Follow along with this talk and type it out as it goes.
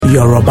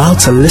You're about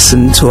to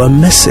listen to a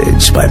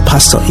message by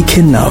Pastor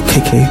Ikenna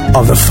Okeke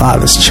of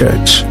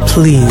Thefatherschurch.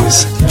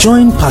 Please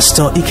join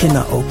Pastor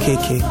Ikenna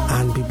Okeke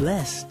and be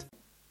blessed.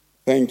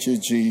 Thank you,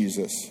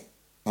 Jesus.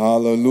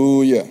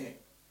 Hallelujah.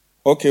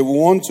 Okay, we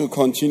want to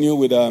continue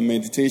with our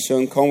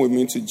meditation. Come with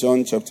me to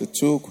John chapter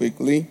 2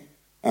 quickly,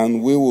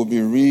 and we will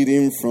be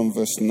reading from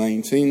verse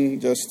 19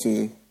 just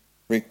to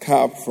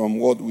recap from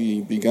what we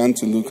began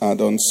to look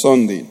at on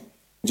Sunday.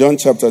 John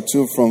chapter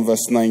 2 from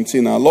verse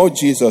 19. Our Lord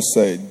Jesus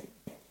said,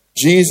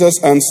 Jesus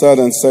answered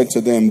and said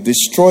to them,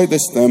 destroy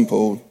this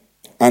temple,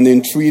 and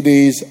in 3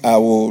 days I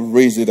will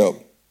raise it up.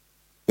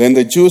 Then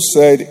the Jews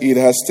said, it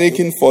has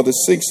taken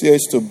 46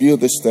 years to build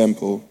this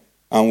temple,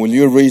 and will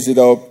you raise it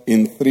up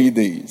in 3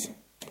 days?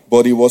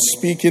 But he was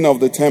speaking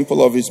of the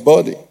temple of his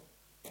body.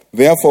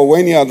 Therefore,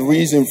 when he had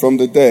risen from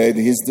the dead,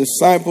 his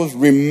disciples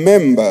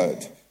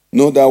remembered,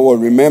 know that word,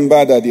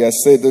 remember that he had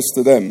said this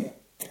to them.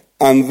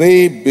 And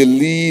they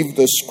believed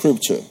the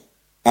scripture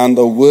and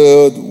the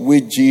word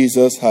which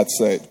Jesus had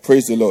said.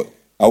 Praise the Lord.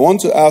 I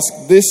want to ask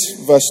this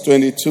verse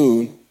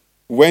 22,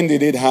 when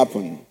did it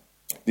happen?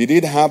 Did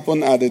it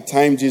happen at the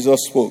time Jesus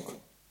spoke?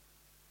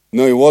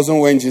 No, it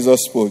wasn't when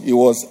Jesus spoke. It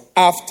was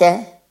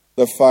after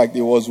the fact.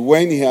 It was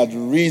when he had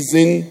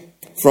risen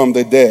from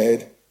the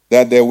dead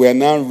that they were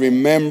now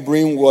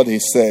remembering what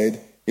he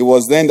said. It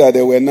was then that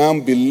they were now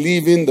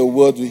believing the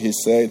word he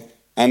said.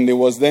 And it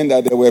was then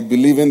that they were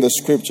believing the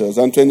scriptures.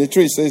 And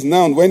 23 says,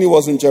 now when he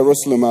was in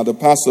Jerusalem at the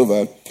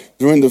Passover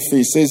during the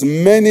feast, says,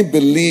 many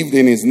believed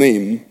in his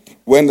name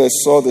when they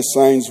saw the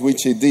signs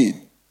which he did.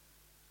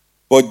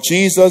 But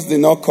Jesus did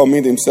not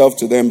commit himself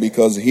to them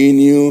because he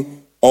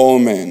knew all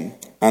men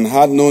and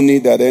had no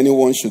need that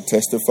anyone should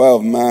testify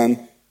of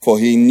man, for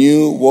he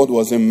knew what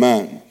was in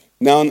man.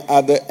 Now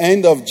at the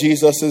end of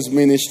Jesus'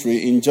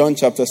 ministry in John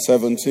chapter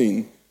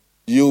 17,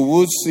 you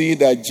would see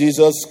that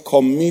Jesus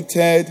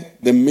committed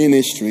the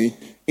ministry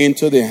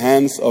into the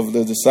hands of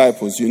the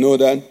disciples. You know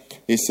that?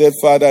 He said,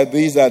 Father,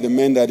 these are the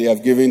men that you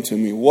have given to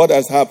me. What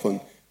has happened?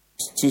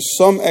 To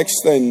some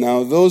extent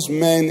now, those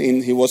men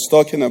he was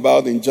talking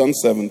about in John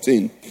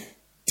 17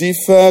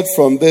 differed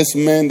from these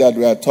men that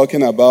we are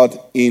talking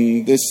about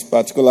in this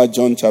particular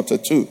John chapter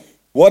 2.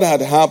 What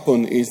had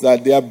happened is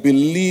that their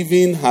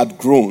believing had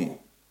grown.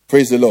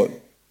 Praise the Lord.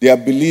 Their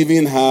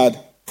believing had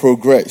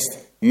progressed.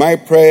 My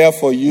prayer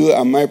for you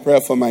and my prayer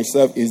for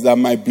myself is that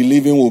my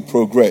believing will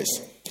progress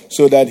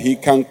so that he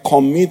can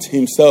commit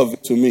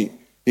himself to me.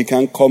 He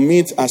can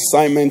commit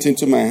assignment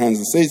into my hands.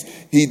 It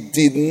says he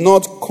did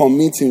not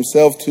commit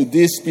himself to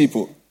these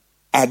people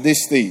at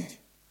this stage.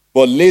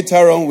 But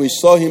later on we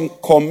saw him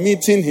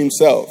committing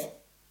himself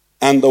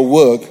and the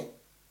work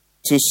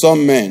to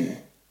some men.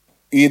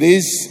 It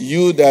is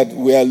you that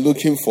we are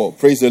looking for.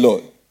 Praise the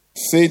Lord.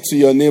 Say to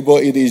your neighbor,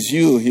 it is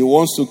you. He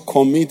wants to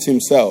commit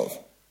himself.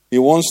 He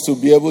wants to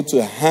be able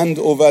to hand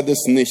over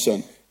this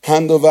nation,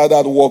 hand over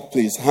that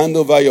workplace, hand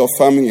over your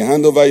family,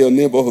 hand over your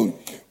neighborhood.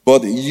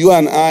 But you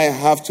and I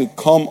have to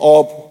come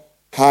up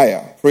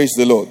higher. Praise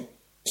the Lord.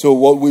 So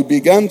what we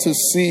began to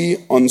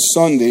see on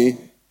Sunday,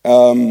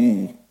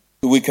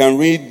 we can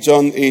read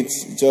John 8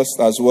 just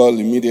as well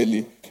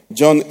immediately.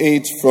 John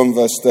 8 from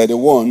verse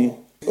 31.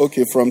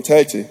 Okay, from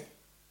 30.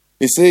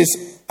 It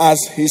says, as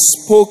he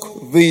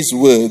spoke these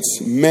words,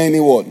 many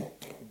what?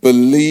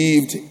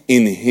 Believed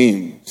in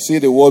him. See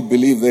the word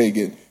believe there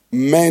again.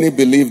 Many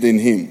believed in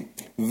him.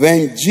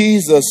 Then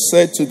Jesus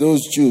said to those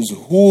Jews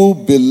who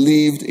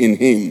believed in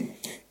him,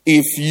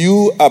 if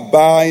you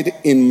abide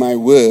in my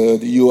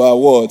word, you are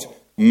what?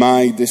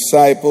 My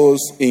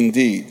disciples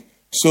indeed.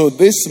 So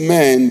this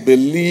man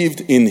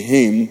believed in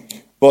him,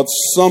 but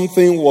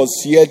something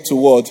was yet to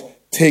what?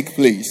 Take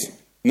place.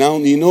 Now,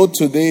 you know,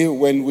 today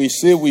when we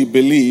say we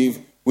believe,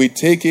 we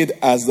take it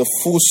as the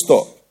full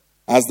stop,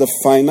 as the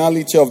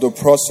finality of the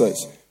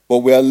process. But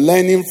we are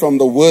learning from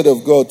the word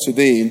of God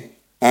today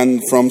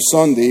and from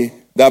Sunday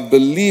that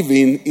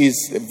believing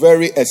is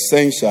very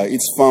essential.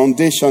 It's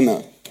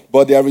foundational.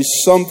 But there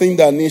is something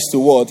that needs to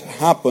what?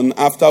 Happen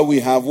after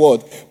we have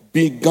what?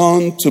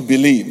 Begun to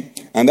believe.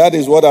 And that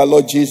is what our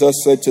Lord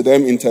Jesus said to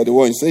them in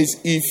 31. He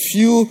says, if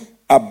you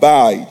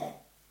abide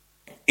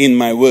in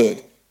my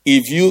word,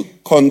 if you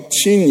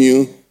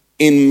continue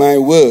in my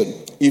word,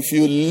 if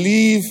you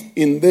live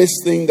in this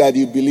thing that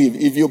you believe,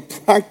 if you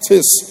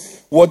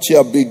practice what you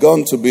have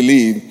begun to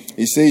believe,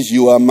 he says,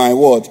 you are my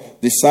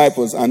what?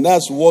 Disciples. And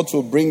that's what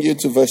will bring you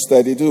to verse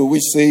 32,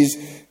 which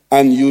says,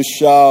 and you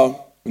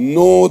shall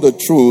know the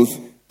truth,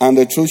 and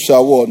the truth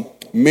shall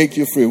what? Make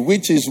you free.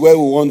 Which is where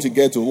we want to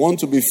get to. We want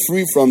to be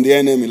free from the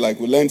enemy, like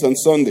we learned on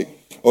Sunday.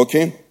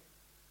 Okay?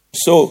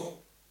 So,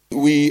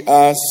 we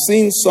are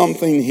seeing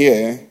something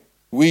here,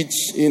 which,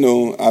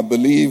 I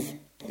believe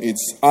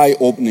it's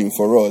eye-opening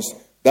for us.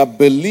 That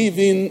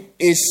believing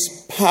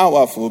is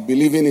powerful,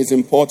 believing is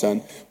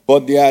important,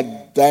 but there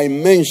are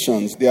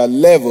dimensions, there are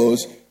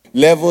levels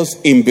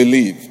in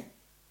belief.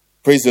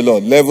 Praise the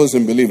Lord. Levels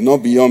in belief, not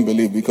beyond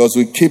belief, because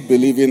we keep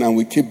believing and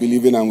we keep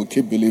believing and we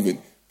keep believing.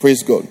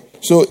 Praise God.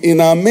 So in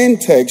our main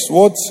text,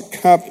 what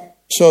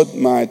captured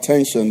my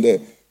attention there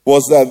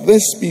was that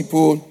these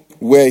people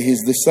were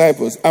his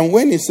disciples. And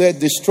when he said,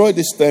 destroy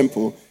this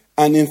temple,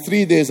 and in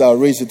 3 days I'll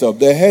raise it up,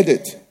 they heard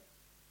it.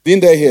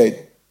 Didn't they hear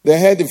it? They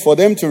heard it for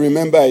them to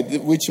remember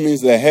it, which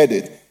means they heard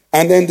it.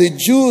 And then the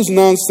Jews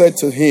now said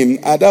to him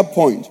at that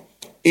point,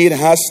 it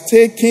has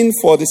taken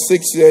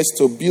 46 years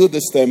to build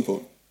this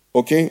temple.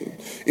 Okay?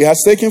 It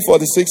has taken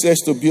 46 years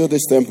to build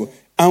this temple.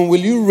 And will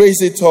you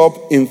raise it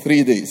up in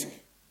 3 days?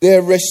 They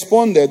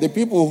responded, the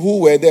people who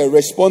were there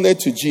responded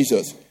to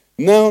Jesus.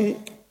 Now,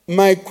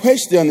 my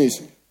question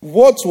is,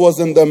 what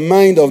was in the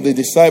mind of the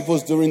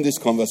disciples during this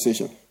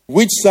conversation?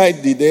 Which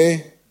side did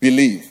they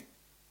believe?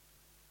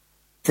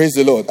 Praise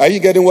the Lord. Are you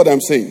getting what I'm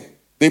saying?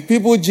 The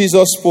people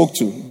Jesus spoke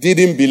to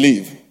didn't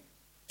believe.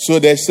 So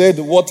they said,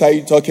 what are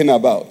you talking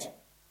about?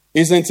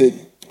 Isn't it?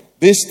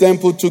 This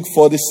temple took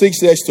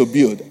 46 years to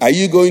build. Are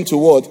you going to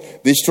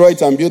what? Destroy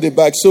it and build it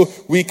back? So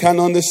we can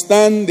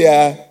understand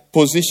their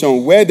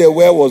position. Where they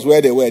were was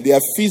where they were. Their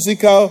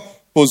physical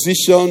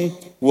position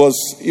was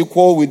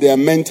equal with their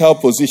mental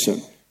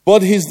position.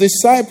 But his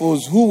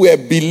disciples, who were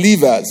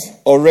believers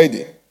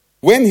already,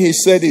 when he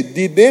said it,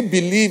 did they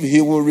believe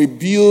he will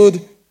rebuild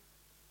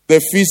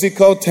the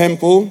physical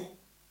temple?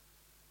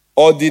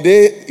 Or did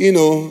they,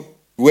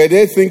 were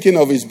they thinking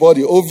of his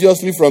body?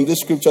 Obviously, from this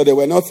scripture, they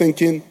were not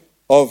thinking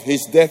of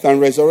his death and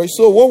resurrection.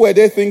 So what were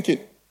they thinking?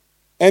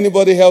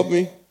 Anybody help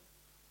me?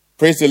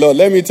 Praise the Lord.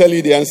 Let me tell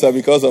you the answer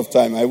because of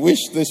time. I wish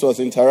this was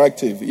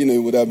interactive. It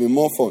would have been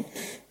more fun.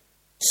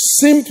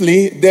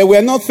 Simply, they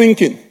were not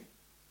thinking.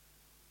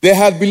 They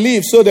had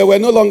believed, so they were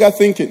no longer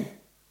thinking.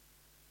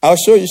 I'll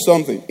show you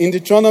something. In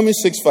Deuteronomy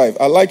 6:5,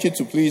 I'd like you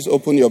to please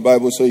open your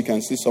Bible so you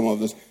can see some of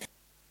this.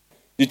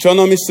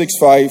 Deuteronomy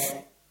 6:5.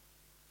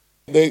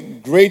 The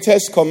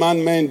greatest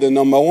commandment, the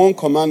number one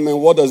commandment,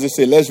 what does it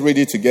say? Let's read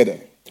it together.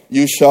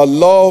 You shall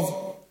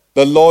love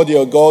the Lord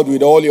your God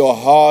with all your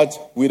heart,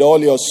 with all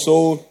your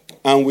soul,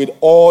 and with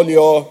all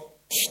your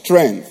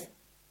strength.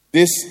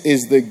 This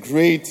is the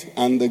great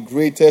and the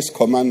greatest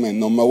commandment,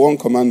 number one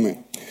commandment.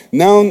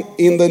 Now,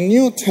 in the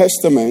New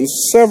Testament,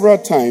 several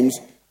times,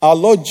 our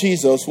Lord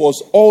Jesus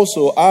was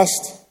also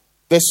asked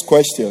this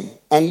question.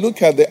 And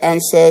look at the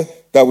answer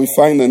that we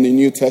find in the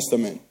New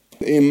Testament.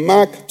 In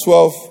Mark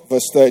 12,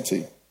 verse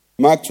 30.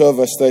 Mark 12,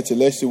 verse 30.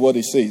 Let's see what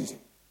it says.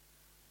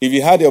 If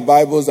you had your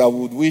Bibles, I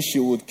would wish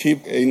you would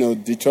keep,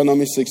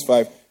 Deuteronomy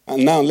 6:5.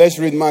 And now let's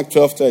read Mark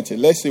 12:30.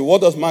 Let's see,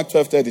 what does Mark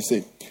 12:30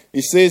 say?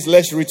 It says,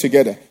 let's read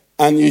together.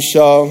 And you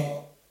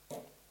shall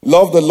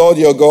love the Lord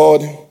your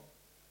God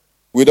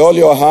with all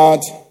your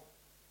heart,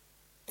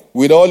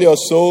 with all your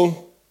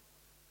soul,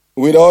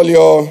 with all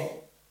your...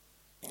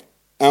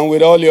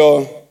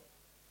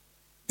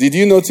 Did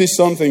you notice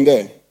something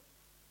there?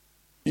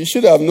 You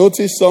should have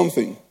noticed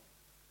something.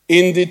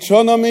 In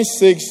Deuteronomy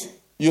 6,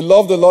 you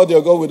love the Lord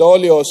your God with all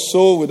your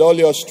soul, with all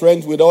your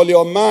strength, with all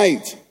your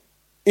might.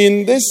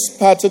 In this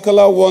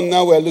particular one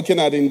now we're looking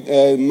at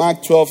in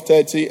Mark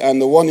 12:30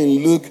 and the one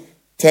in Luke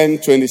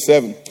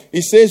 10:27.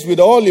 It says with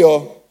all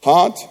your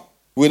heart,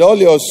 with all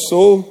your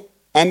soul,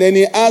 and then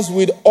he adds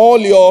with all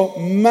your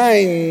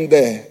mind.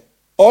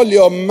 All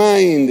your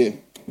mind.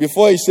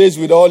 Before he says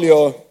with all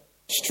your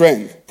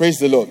strength. Praise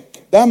the Lord.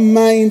 That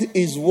mind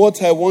is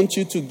what I want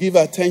you to give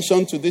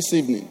attention to this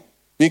evening.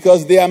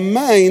 Because their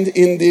mind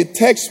in the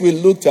text we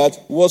looked at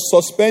was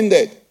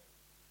suspended.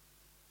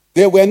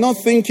 They were not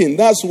thinking.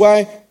 That's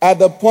why at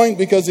the point,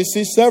 because you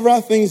see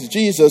several things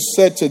Jesus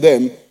said to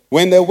them.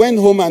 When they went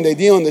home and they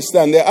didn't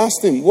understand, they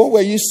asked him, what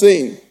were you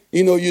saying?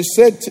 You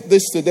said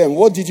this to them.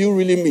 What did you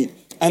really mean?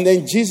 And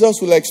then Jesus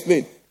will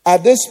explain.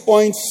 At this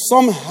point,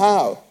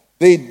 somehow,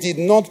 they did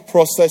not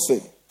process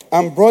it.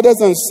 And brothers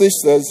and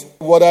sisters,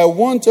 what I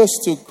want us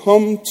to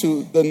come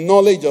to the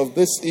knowledge of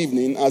this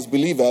evening as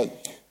believers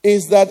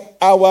is that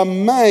our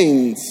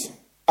minds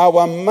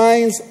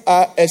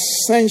are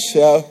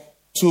essential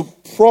to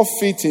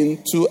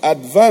profiting, to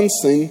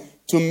advancing,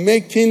 to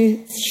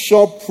making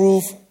sure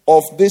proof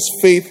of this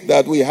faith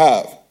that we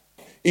have.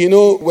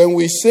 When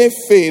we say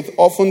faith,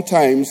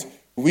 oftentimes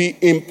we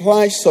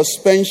imply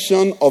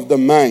suspension of the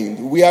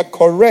mind. We are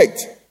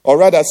correct, or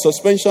rather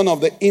suspension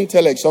of the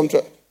intellect.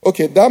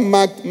 Okay, that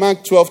Mark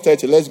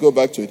 12:30, let's go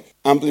back to it.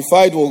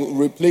 Amplified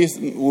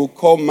will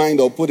call mind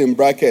or put in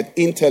bracket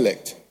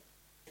intellect.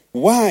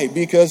 Why?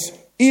 Because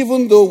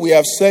even though we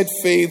have said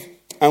faith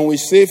and we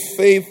say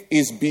faith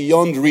is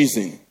beyond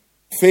reason,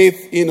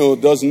 faith,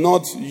 does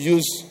not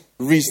use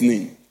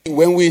reasoning.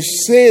 When we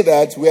say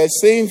that, we are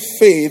saying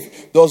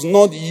faith does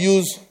not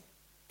use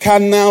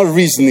carnal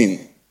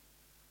reasoning.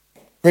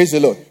 Praise the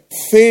Lord.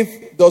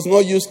 Faith does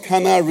not use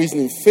carnal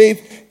reasoning.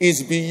 Faith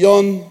is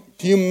beyond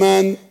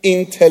human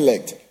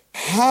intellect.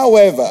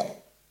 However,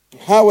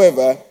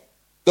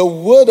 the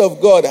Word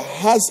of God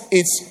has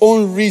its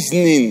own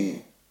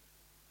reasoning.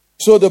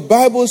 So the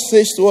Bible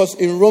says to us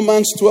in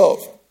Romans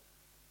 12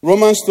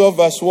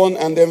 verse 1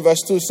 and then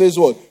verse 2 says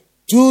what?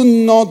 Do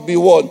not be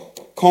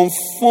what?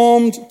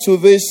 Conformed to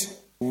this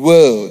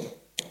world.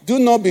 Do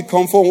not be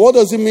conformed. What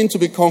does it mean to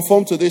be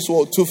conformed to this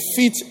world? To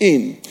fit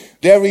in.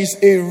 There is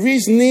a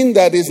reasoning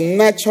that is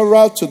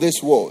natural to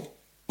this world.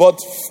 But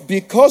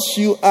because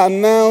you are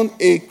now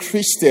a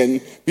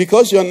Christian,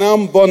 because you're now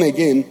born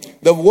again,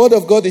 the word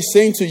of God is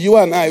saying to you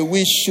and I,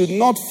 we should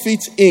not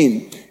fit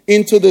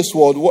into this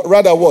world.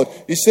 Rather what?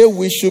 He said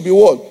we should be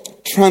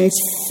what?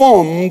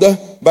 Transformed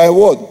by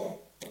what?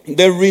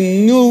 The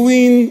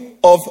renewing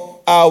of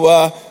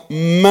our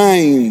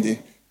mind.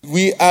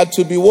 We are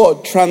to be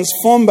what?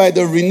 Transformed by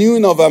the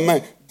renewing of our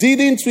mind.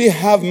 Didn't we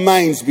have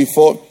minds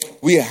before?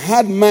 We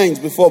had minds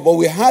before, but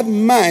we had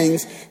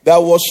minds that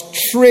was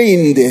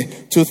trained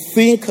to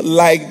think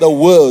like the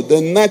world, the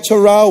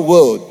natural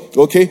world.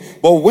 Okay?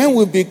 But when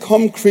we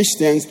become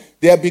Christians,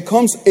 there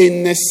becomes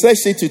a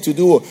necessity to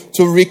do what?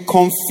 To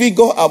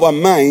reconfigure our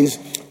minds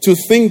to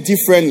think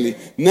differently.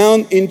 Now,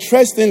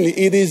 interestingly,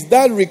 it is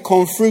that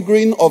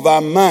reconfiguring of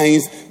our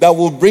minds that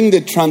will bring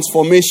the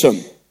transformation.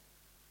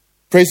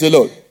 Praise the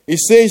Lord. It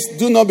says,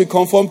 do not be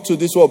conformed to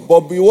this world, but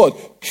be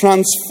what?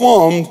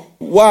 Transformed.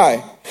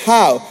 Why?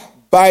 How?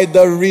 By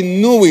the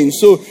renewing.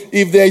 So,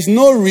 if there is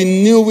no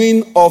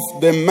renewing of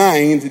the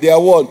mind,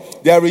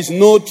 there is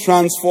no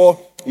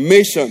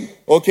transformation.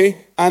 Okay?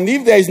 And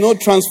if there is no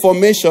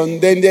transformation,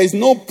 then there is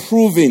no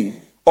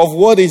proving of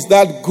what is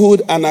that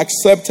good and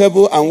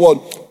acceptable and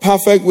what?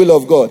 Perfect will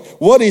of God.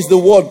 What is the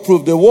word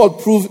proof? The word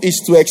proof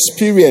is to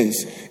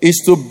experience,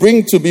 is to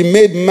bring, to be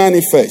made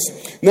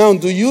manifest. Now,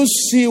 do you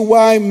see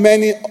why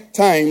many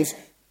times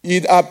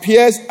it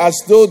appears as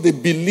though the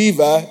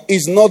believer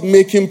is not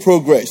making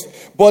progress?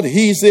 But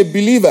he is a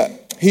believer.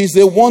 He's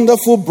a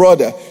wonderful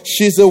brother.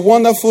 She's a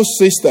wonderful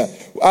sister.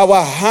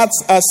 Our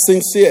hearts are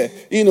sincere.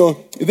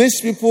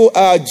 These people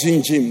are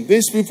jim.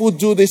 These people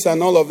do this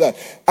and all of that.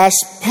 As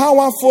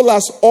powerful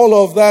as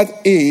all of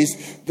that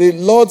is, the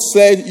Lord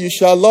said, you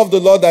shall love the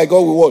Lord thy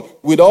God with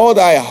what? With all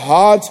thy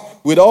heart,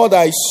 with all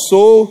thy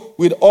soul,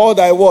 with all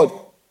thy what?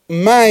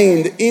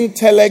 Mind,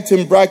 intellect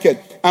in bracket,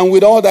 and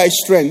with all thy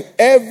strength.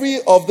 Every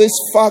of these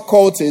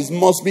faculties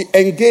must be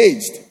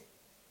engaged.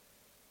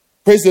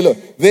 Praise the Lord.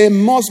 They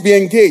must be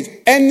engaged.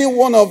 Any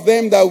one of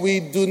them that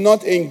we do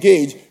not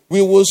engage,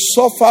 we will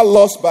suffer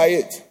loss by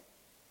it.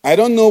 I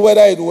don't know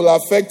whether it will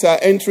affect our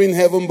entering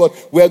heaven, but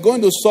we are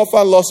going to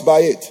suffer loss by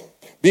it.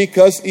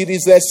 Because it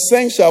is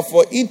essential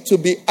for it to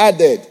be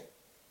added.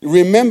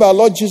 Remember,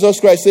 Lord Jesus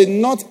Christ said,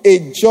 not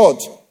a jot,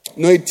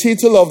 nor a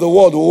tittle of the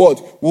word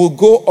will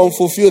go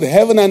unfulfilled.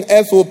 Heaven and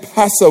earth will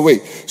pass away.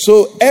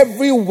 So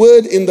every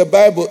word in the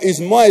Bible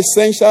is more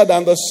essential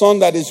than the sun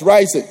that is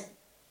rising.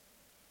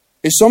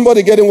 Is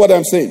somebody getting what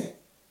I'm saying?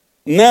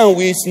 Now,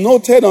 it's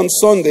noted on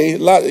Sunday,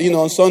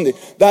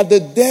 that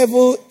the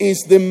devil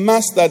is the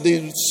master.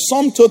 The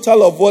sum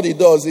total of what he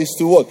does is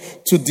to what?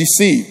 To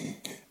deceive.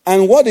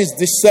 And what is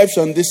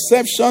deception?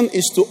 Deception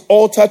is to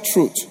alter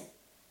truth.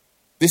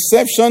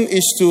 Deception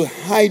is to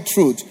hide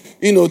truth.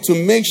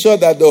 To make sure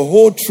that the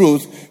whole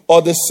truth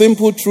or the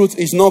simple truth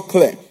is not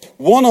clear.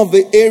 One of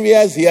the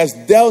areas he has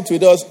dealt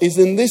with us is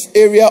in this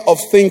area of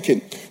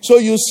thinking. So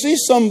you see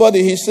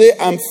somebody, he say,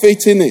 I'm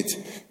faithing it.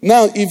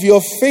 Now, if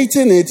you're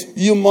faithing it,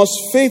 you must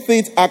faith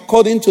it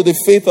according to the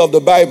faith of the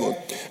Bible.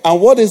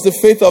 And what is the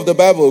faith of the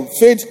Bible?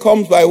 Faith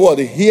comes by what?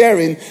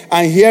 Hearing,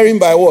 and hearing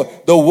by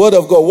what? The word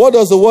of God. What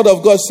does the word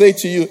of God say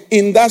to you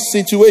in that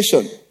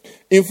situation?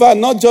 In fact,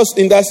 not just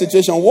in that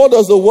situation. What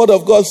does the word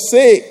of God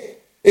say?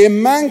 A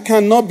man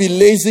cannot be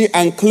lazy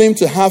and claim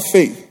to have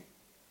faith.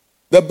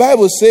 The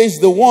Bible says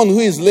the one who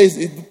is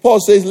lazy, Paul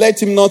says, let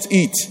him not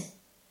eat.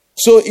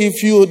 So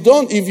if you're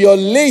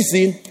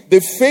lazy, the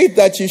faith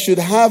that you should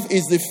have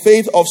is the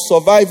faith of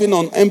surviving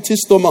on empty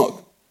stomach.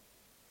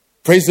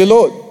 Praise the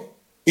Lord.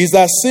 It's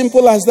as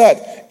simple as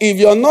that. If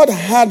you're not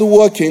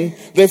hardworking,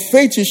 the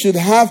faith you should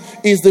have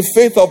is the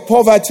faith of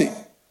poverty.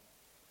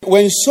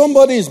 When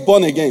somebody is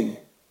born again,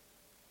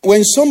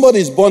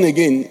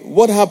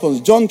 what happens?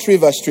 John 3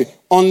 verse 3.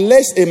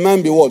 Unless a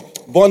man be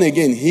what? Born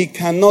again, he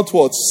cannot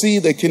what? See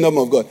the kingdom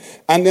of God.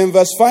 And then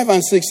verse 5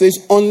 and 6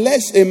 says,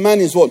 unless a man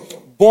is what?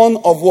 Born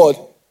of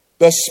what?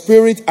 The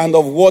Spirit and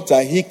of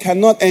water, he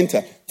cannot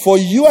enter. For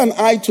you and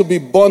I to be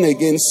born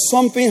again,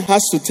 something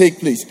has to take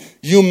place.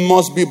 You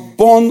must be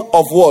born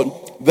of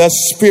what? The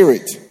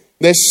Spirit.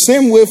 The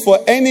same way for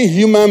any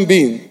human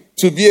being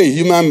to be a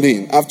human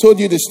being. I've told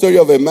you the story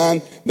of a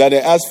man that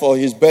they asked for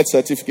his birth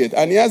certificate.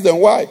 And he asked them,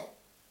 why?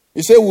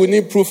 He said, we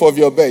need proof of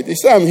your birth. He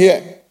said, I'm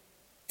here.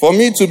 For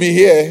me to be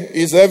here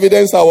is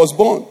evidence I was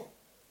born.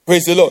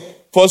 Praise the Lord.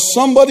 For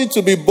somebody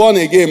to be born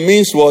again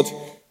means what?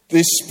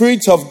 The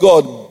Spirit of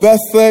God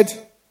birthed,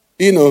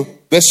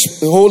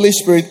 the Holy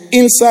Spirit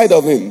inside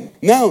of him.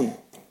 Now,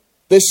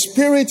 the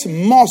Spirit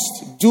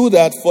must do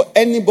that for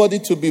anybody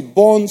to be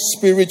born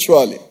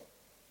spiritually.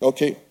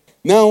 Okay?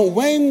 Now,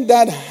 when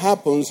that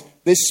happens,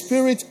 the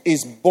Spirit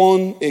is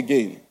born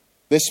again.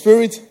 The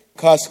Spirit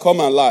has come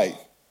alive.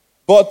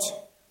 But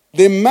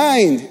the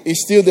mind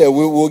is still there.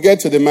 We'll get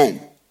to the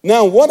mind.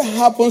 Now, what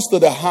happens to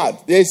the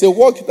heart? There is a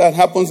work that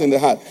happens in the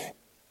heart.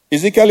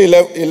 Ezekiel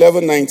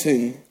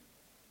 11:19.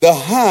 The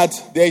heart,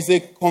 there is a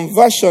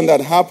conversion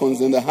that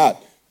happens in the heart.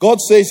 God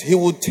says he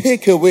will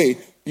take away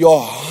your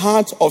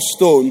heart of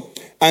stone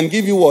and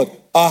give you what?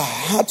 A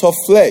heart of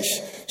flesh.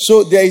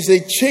 So there is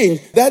a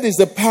change. That is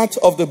the part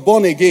of the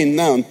born again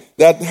now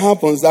that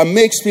happens, that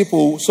makes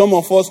people, some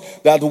of us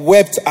that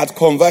wept at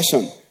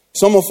conversion,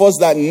 some of us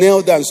that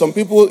kneel down. Some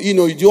people,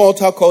 you do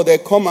altar call, they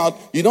come out.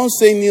 You don't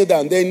say kneel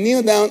down. They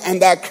kneel down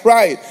and they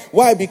cry.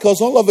 Why?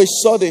 Because all of a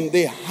sudden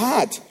the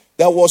heart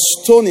that was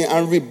stony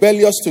and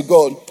rebellious to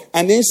God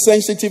and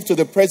insensitive to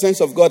the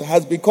presence of God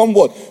has become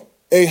what?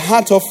 A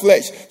heart of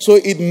flesh. So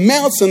it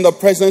melts in the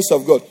presence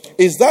of God.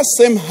 It's that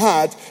same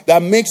heart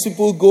that makes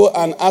people go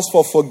and ask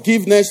for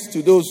forgiveness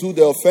to those who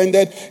they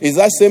offended. It's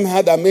that same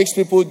heart that makes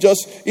people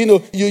just,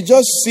 you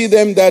just see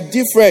them, they're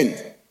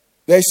different.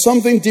 There's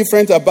something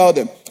different about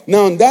them.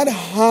 Now, that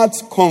heart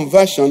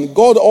conversion,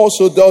 God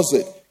also does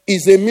it.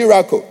 It's a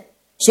miracle.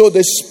 So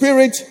the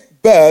spirit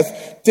birth,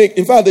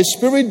 in fact, the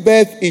spirit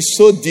birth is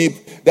so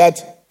deep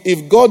that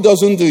if God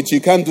doesn't do it,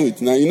 you can't do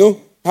it. Now,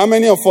 how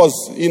many of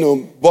us,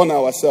 born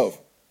ourselves?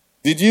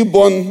 Did you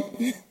born?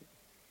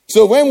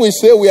 So when we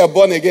say we are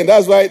born again,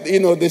 that's why,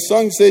 the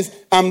song says,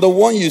 I'm the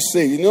one you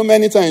say.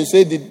 Many times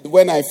you say,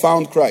 when I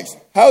found Christ.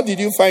 How did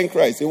you find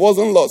Christ? He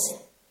wasn't lost.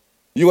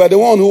 You were the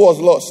one who was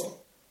lost.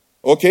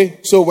 Okay?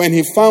 So when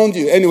he found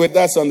you, anyway,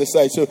 that's on the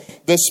side. So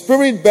the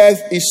spirit birth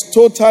is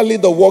totally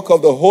the work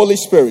of the Holy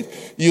Spirit.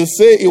 You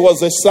say it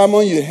was a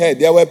sermon you heard.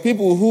 There were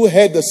people who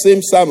heard the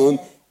same sermon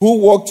who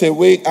walked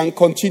away and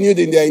continued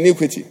in their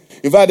iniquity.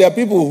 In fact, there are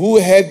people who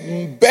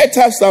heard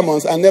better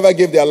sermons and never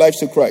gave their lives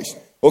to Christ.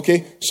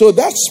 Okay? So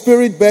that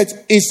spirit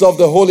birth is of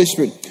the Holy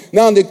Spirit.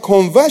 Now, the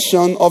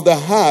conversion of the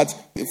heart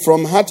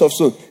from heart of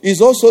stone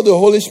is also the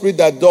Holy Spirit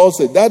that does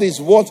it. That is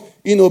what,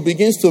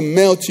 begins to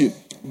melt you.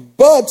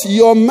 But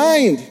your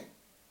mind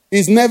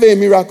is never a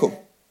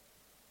miracle.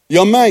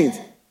 Your mind,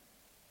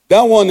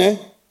 that one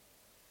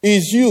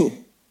is you.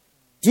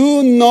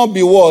 Do not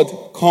be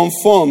what?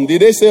 Conformed.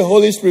 Did they say,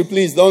 Holy Spirit,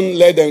 please don't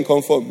let them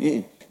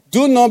conform?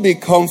 Do not be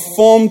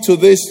conformed to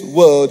this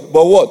world,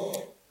 but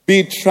what?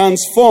 Be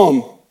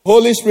transformed.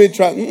 Holy Spirit,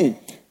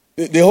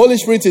 the Holy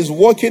Spirit is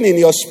working in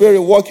your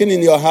spirit, working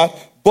in your heart,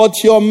 but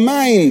your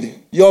mind,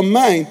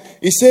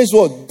 it says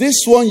what?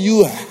 This one,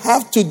 you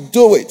have to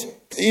do it.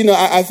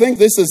 I think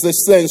this is the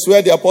sense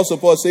where the Apostle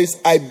Paul says,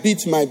 I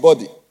beat my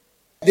body.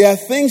 There are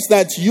things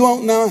that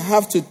you now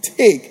have to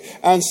take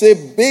and say,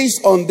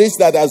 based on this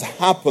that has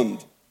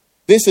happened,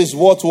 this is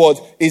what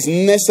is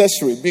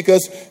necessary.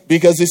 Because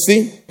you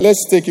see,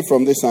 let's take it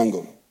from this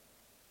angle.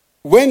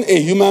 When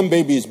a human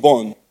baby is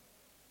born,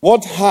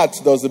 what heart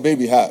does the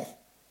baby have?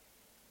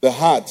 The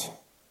heart.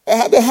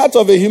 The heart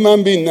of a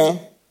human being now.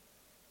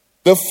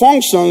 The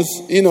functions,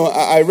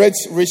 I read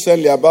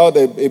recently about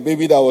a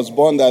baby that was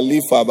born that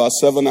lived for about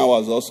 7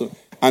 hours also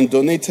and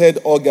donated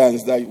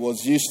organs that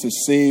was used to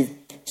save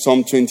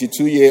some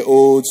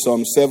 22-year-old,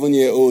 some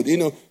 7-year-old.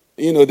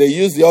 They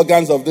used the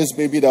organs of this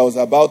baby that was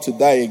about to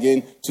die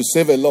again to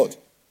save a lot.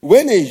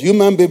 When a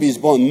human baby is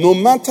born, no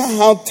matter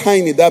how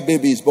tiny that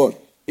baby is born,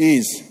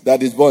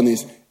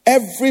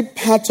 every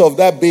part of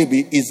that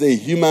baby is a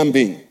human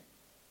being.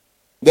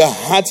 The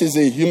heart is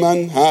a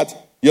human heart.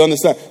 You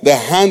understand? The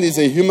hand is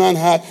a human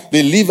heart.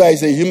 The liver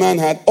is a human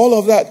heart. All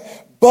of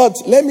that. But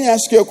let me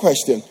ask you a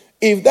question.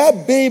 If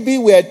that baby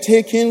were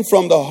taken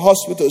from the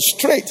hospital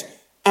straight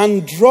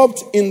and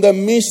dropped in the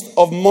midst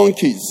of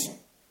monkeys,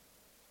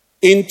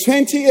 in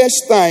 20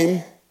 years'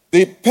 time,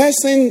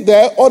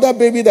 the other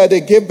baby that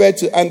they gave birth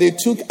to and they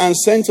took and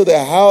sent to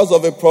the house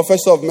of a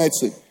professor of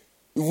medicine,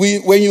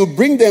 when you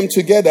bring them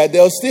together,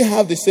 they'll still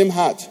have the same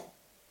heart.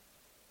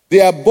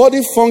 Their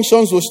body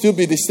functions will still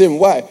be the same.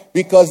 Why?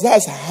 Because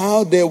that's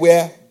how they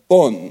were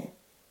born.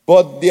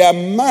 But their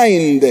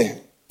mind,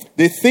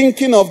 the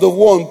thinking of the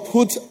one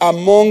put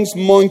amongst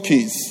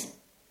monkeys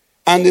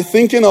and the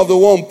thinking of the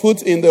one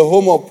put in the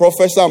home of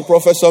Professor and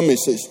Professor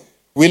Mrs.,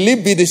 will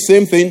it be the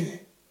same thing?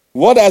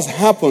 What has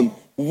happened?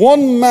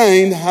 One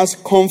mind has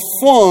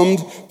conformed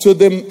to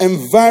the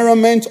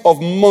environment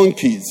of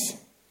monkeys.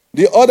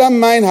 The other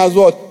mind has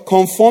what?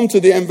 Conformed to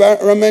the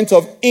environment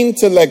of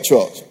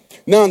intellectuals.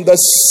 Now, in the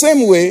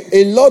same way,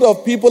 a lot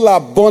of people are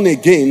born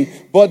again,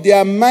 but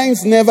their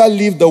minds never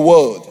leave the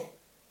world.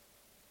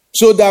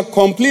 So they're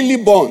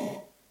completely born.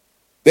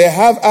 They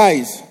have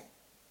eyes.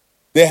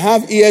 They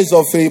have ears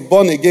of a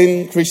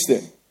born-again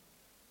Christian.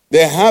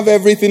 They have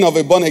everything of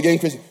a born-again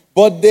Christian.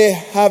 But they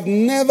have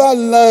never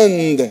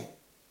learned.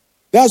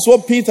 That's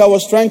what Peter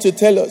was trying to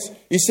tell us.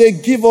 He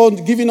said,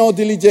 giving all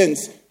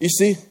diligence. You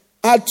see,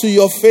 add to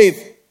your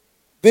faith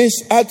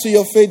this, add to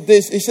your faith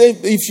this. He said,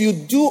 if you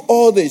do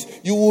all this,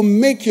 you will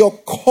make your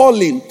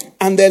calling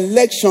and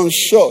election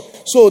sure.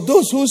 So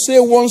those who say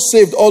once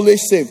saved,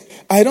 always saved,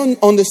 I don't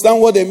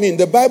understand what they mean.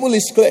 The Bible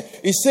is clear.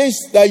 It says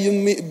that you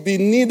may be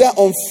neither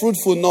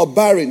unfruitful nor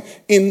barren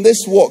in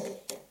this work.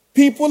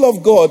 People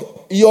of God,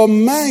 your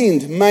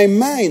mind, my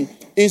mind,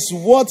 is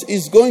what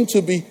is going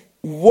to be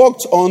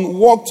worked on.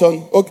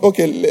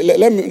 Okay,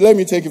 let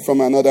me take it from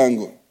another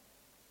angle.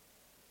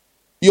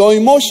 Your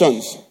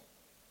emotions,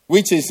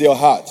 which is your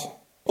heart.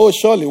 Oh,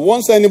 surely,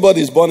 once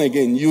anybody is born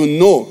again, you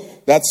know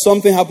that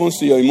something happens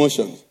to your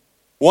emotions.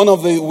 One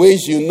of the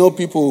ways you know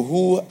people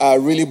who are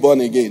really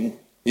born again,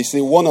 you see,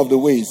 one of the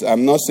ways,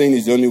 I'm not saying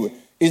it's the only way,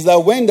 is that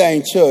when they're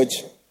in church,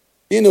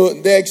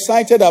 they're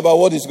excited about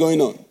what is going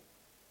on.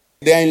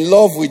 They're in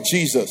love with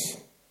Jesus.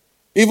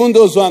 Even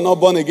those who are not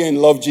born again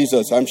love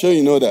Jesus. I'm sure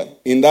you know that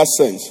in that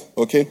sense,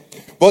 okay?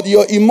 But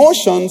your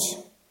emotions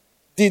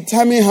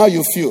determine how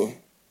you feel,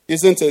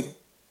 isn't it?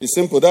 It's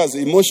simple.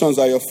 Emotions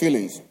are your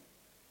feelings.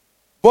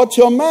 But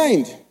your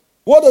mind,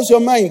 what does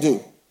your mind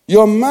do?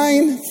 Your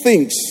mind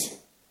thinks.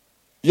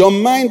 Your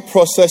mind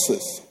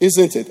processes,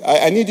 isn't it?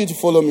 I need you to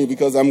follow me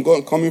because I'm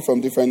coming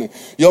from different.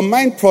 Your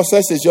mind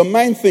processes, your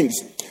mind thinks.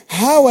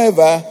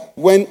 However,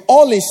 when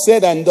all is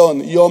said and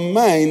done, your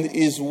mind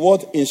is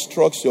what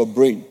instructs your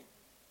brain.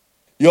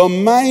 Your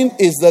mind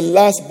is the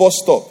last bus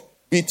stop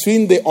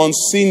between the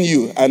unseen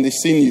you and the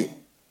seen you.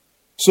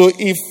 So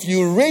if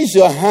you raise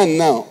your hand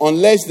now,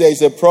 unless there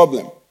is a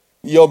problem,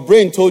 your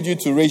brain told you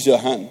to raise your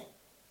hand,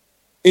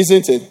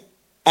 isn't it?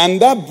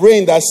 And that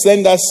brain that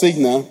sent that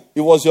signal,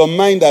 it was your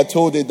mind that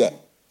told it that.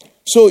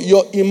 So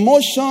your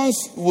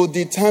emotions will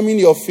determine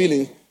your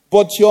feelings,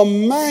 but your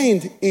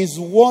mind is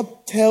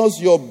what tells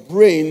your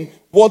brain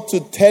what to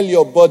tell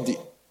your body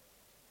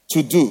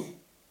to do.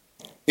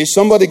 Is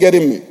somebody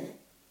getting me?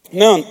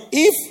 Now,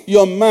 if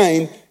your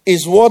mind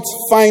is what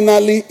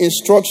finally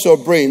instructs your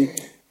brain,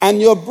 and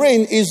your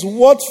brain is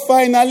what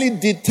finally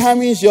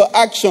determines your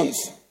actions,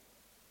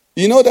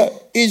 you know that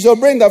it's your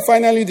brain that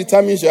finally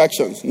determines your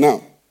actions.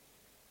 Now,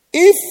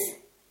 if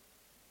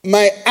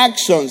my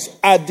actions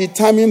are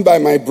determined by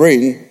my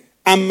brain,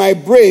 and my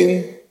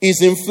brain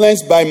is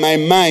influenced by my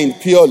mind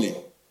purely,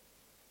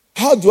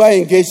 how do I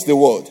engage the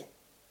world?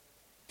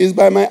 It's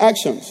by my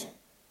actions.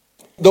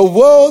 The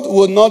world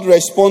will not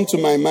respond to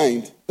my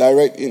mind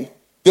directly.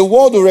 The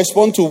world will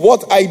respond to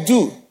what I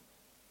do.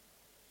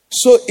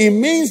 So it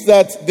means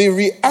that the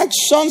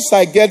reactions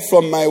I get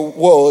from my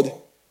world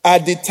are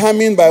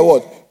determined by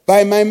what?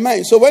 By my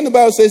mind. So when the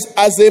Bible says,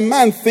 as a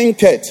man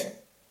thinketh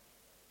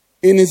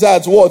in his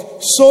heart,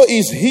 what? So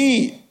is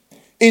he.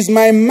 It's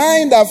my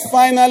mind that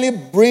finally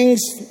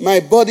brings my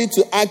body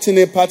to act in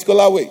a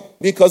particular way.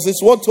 Because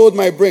it's what told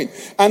my brain.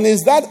 And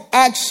it's that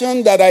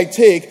action that I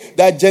take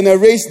that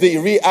generates the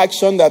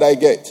reaction that I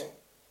get.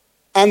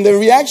 And the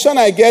reaction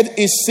I get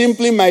is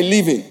simply my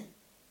living.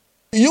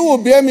 You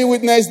will bear me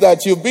witness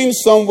that you've been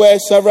somewhere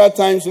several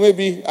times.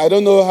 Maybe, I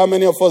don't know how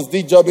many of us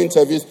did job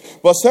interviews.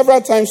 But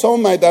several times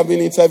someone might have been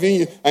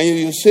interviewing you. And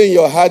you say in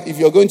your heart, if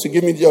you're going to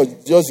give me this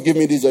job, just give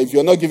me this job. If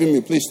you're not giving me,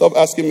 please stop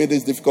asking me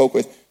this difficult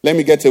question. Let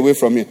me get away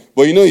from you.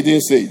 But you know he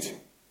didn't say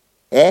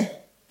it.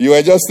 You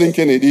were just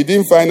thinking it. He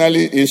didn't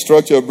finally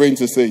instruct your brain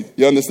to say it.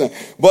 You understand?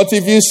 But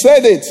if you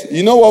said it,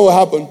 you know what will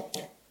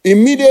happen?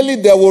 Immediately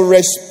they will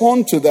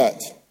respond to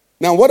that.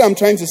 Now what I'm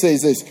trying to say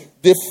is this.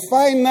 The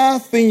final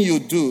thing you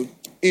do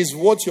is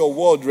what your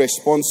world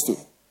responds to.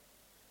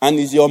 And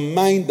it's your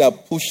mind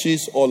that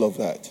pushes all of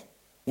that.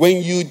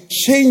 When you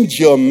change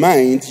your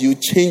mind, you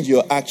change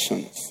your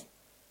actions.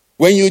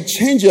 When you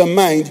change your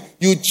mind,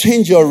 you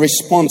change your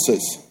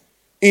responses.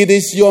 It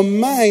is your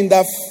mind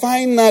that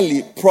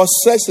finally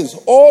processes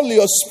all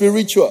the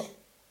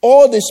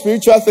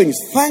spiritual things.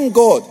 Thank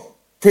God.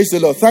 Praise the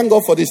Lord. Thank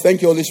God for this.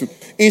 Thank you, Holy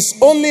Spirit. It's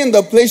only in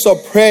the place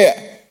of prayer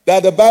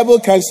that the Bible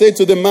can say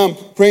to the man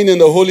praying in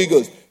the Holy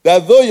Ghost,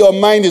 that though your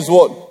mind is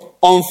what?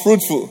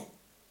 Unfruitful,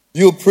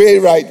 you pray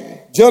rightly.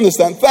 Do you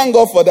understand? Thank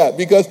God for that,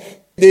 because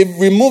they've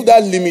removed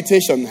that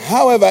limitation.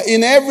 However,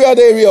 in every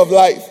other area of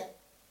life,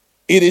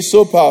 it is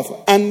so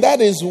powerful. And that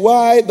is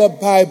why the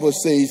Bible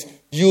says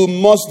you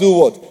must do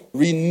what?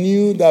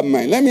 Renew that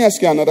mind. Let me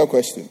ask you another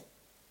question.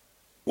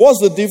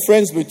 What's the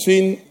difference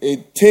between a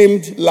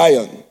tamed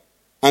lion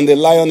and a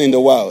lion in the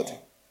wild?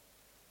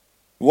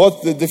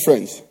 What's the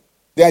difference?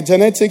 Their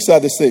genetics are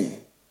the same.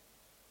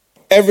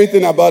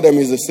 Everything about them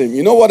is the same.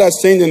 You know what has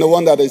changed in the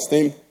one that is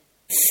tamed?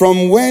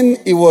 From when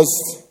it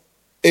was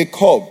a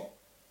cub,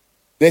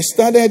 they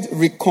started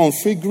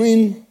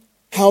reconfiguring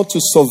how to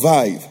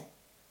survive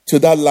to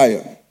that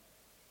lion.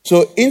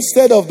 So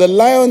instead of the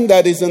lion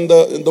that is in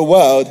the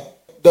wild,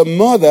 the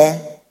mother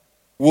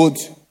would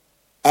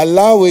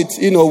allow it,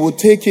 would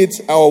take it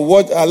or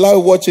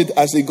watch it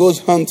as it goes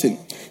hunting.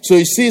 So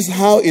he sees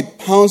how it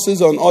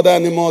pounces on other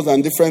animals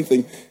and different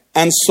things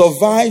and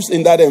survives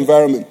in that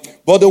environment.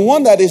 But the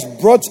one that is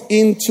brought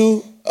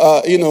into,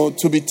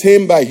 to be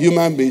tamed by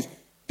human beings,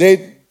 they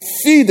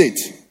feed it.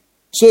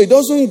 So it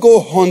doesn't go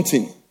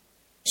hunting.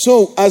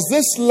 So as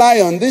this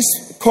lion, this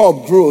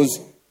cub grows,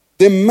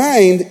 the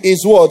mind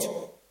is what?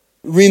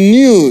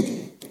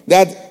 Renewed.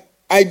 That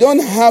I don't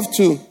have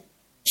to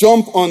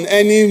jump on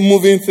any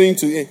moving thing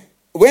to eat.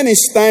 When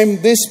it's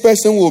time, this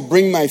person will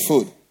bring my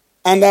food.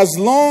 And as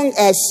long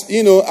as,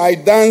 I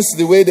dance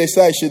the way they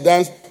say I should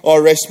dance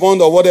or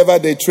respond or whatever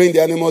they train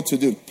the animal to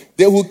do,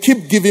 they will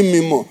keep giving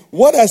me more.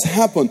 What has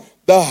happened?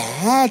 The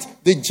heart,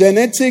 the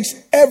genetics,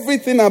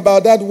 everything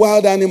about that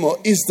wild animal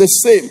is the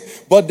same.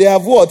 But they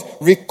have what?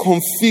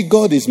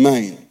 Reconfigured his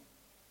mind.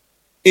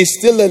 It's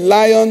still a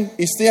lion.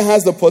 It still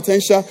has the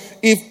potential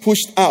if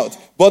pushed out.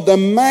 But the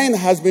mind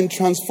has been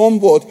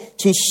transformed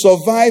to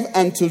survive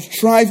and to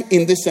thrive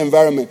in this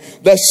environment.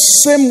 The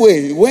same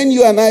way, when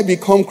you and I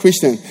become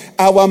Christians,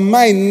 our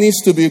mind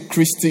needs to be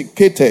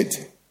Christicated.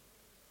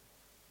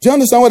 Do you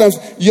understand what I'm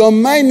saying? Your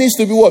mind needs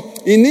to be what?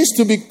 It needs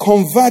to be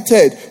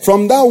converted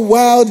from that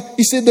wild.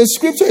 You see, the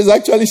scripture is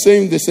actually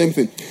saying the same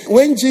thing.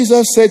 When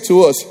Jesus said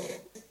to us,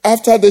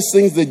 after these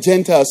things the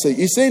Gentiles say,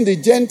 he's saying the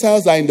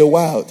Gentiles are in the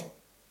wild.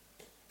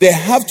 They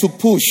have to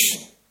push.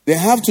 They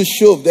have to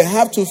shove. They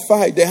have to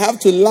fight. They have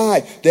to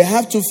lie. They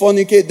have to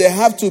fornicate. They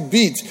have to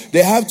beat.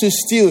 They have to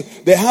steal.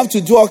 They have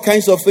to do all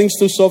kinds of things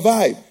to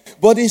survive.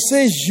 But he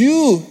says,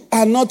 you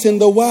are not in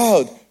the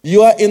wild.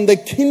 You are in the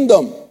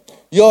kingdom.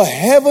 Your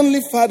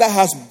heavenly Father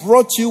has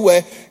brought you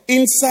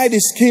inside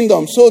his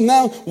kingdom. So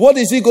now, what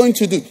is he going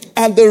to do?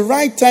 At the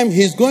right time,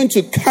 he's going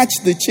to catch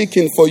the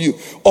chicken for you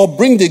or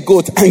bring the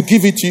goat and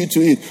give it to you to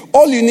eat.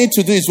 All you need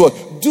to do is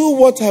what? Do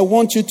what I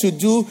want you to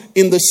do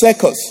in the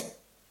circus.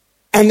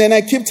 And then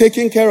I keep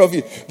taking care of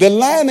you. The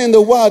lion in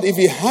the wild, if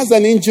he has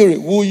an injury,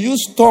 will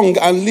use tongue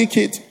and lick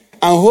it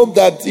and hope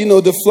that,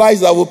 the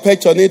flies that will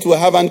perch on it will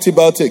have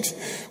antibiotics.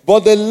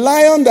 But the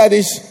lion that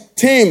is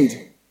tamed,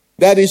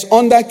 that is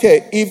under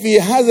care, if he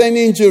has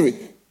any injury,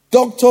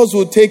 doctors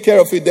will take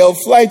care of it. They'll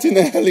fly it in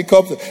a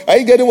helicopter. Are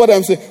you getting what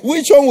I'm saying?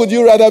 Which one would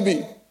you rather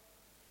be?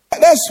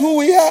 That's who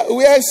we are.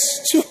 We are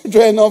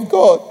children of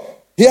God.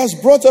 He has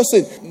brought us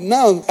in.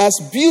 Now, as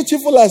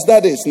beautiful as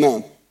that is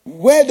now,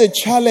 where the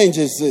challenge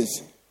is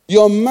this,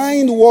 your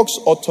mind works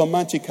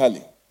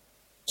automatically.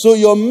 So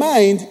your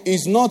mind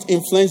is not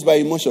influenced by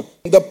emotion.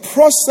 The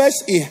process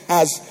it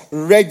has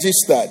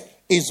registered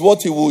is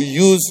what he will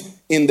use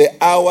in the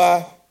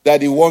hour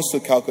that he wants to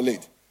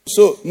calculate.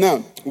 So now,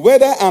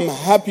 whether I'm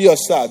happy or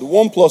sad,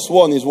 1 +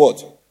 1 is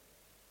what?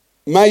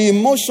 My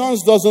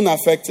emotions doesn't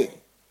affect it.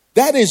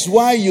 That is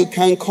why you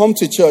can come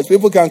to church.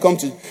 People can come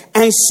to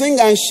and sing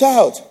and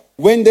shout.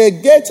 When they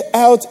get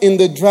out in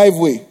the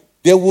driveway,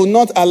 they will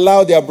not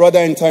allow their brother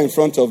enter in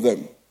front of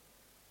them.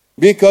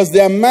 Because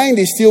their mind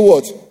is still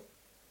what?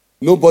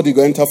 Nobody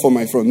will enter for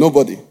my front.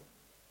 Nobody.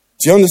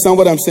 Do you understand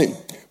what I'm saying?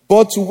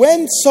 But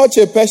when such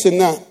a person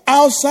now,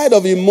 outside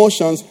of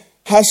emotions,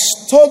 has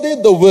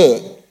studied the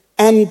word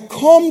and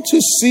come to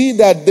see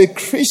that the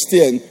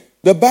Christian,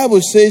 the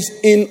Bible says,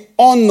 in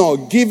honor,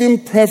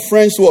 giving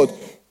preference what?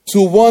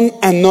 To one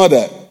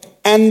another.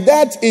 And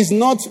that is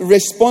not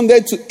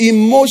responded to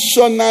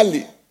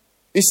emotionally.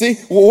 You see,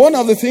 one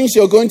of the things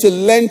you're going to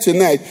learn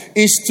tonight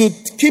is to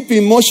keep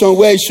emotion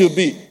where it should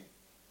be.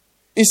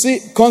 You see,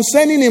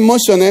 concerning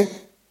emotion,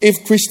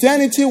 if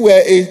Christianity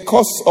were a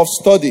course of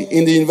study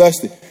in the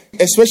university,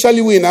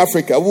 especially we in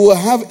Africa, we will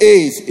have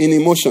A's in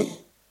emotion.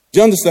 Do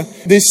you understand?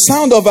 The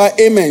sound of our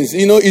amens,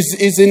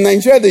 is in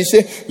Nigeria, they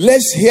say,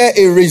 let's hear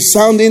a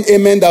resounding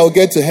amen that will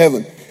get to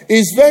heaven.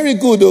 It's very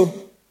good, though.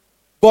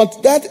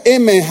 But that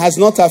amen has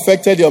not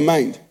affected your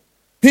mind.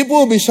 People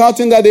will be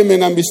shouting that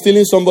amen and be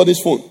stealing somebody's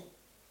phone.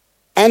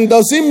 And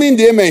does it mean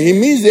the amen? He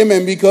means the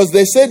amen because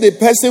they say the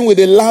person with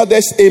the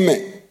loudest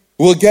amen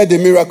will get the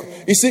miracle.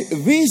 You see,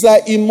 these are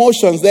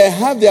emotions. They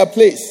have their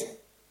place.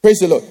 Praise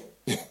the Lord.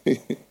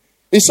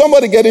 Is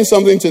somebody getting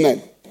something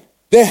tonight?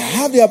 They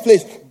have their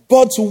place.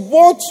 But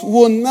what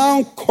will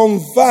now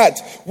convert?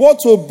 What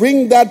will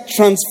bring that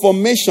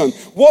transformation?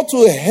 What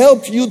will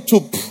help you to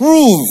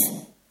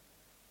prove,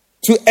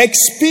 to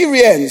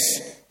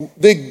experience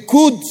the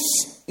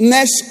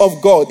goodness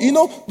of God?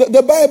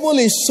 The Bible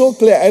is so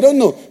clear. I don't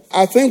know.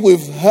 I think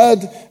we've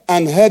heard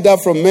that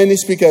from many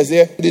speakers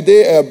here. The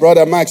day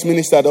Brother Max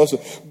ministered also.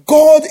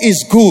 God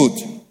is good.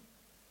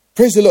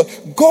 Praise the Lord.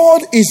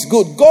 God is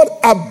good. God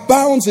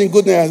abounds in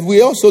goodness.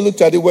 We also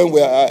looked at it when we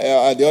were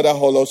at the other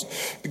hall also.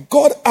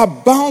 God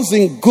abounds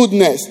in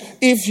goodness.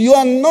 If you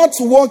are not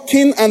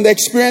walking and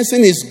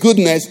experiencing his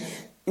goodness,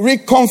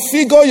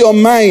 reconfigure your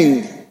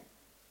mind.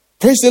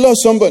 Praise the Lord,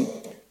 somebody.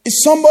 If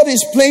somebody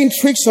is playing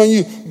tricks on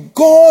you,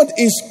 God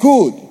is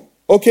good.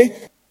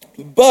 Okay?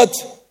 But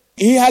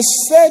he has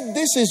said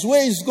this is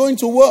where it's going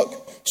to work.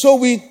 So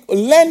we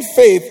learn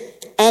faith.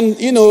 And,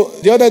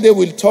 the other day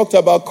we talked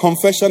about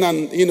confession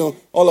and,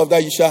 all of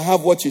that. You shall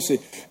have what you say.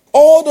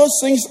 All those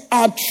things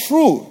are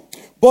true.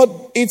 But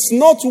it's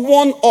not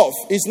one off.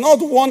 It's not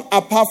one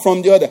apart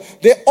from the other.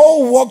 They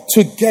all work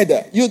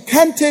together. You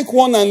can't take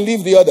one and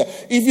leave the other.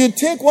 If you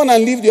take one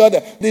and leave the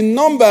other, the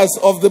numbers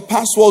of the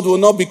password will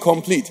not be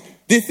complete.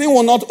 The thing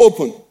will not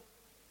open.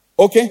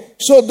 Okay?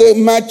 So the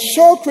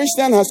mature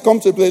Christian has come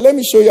to play. Let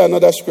me show you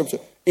another scripture.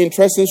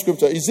 Interesting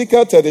scripture.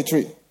 Ezekiel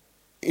 33.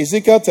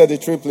 Ezekiel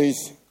 33,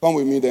 please. Come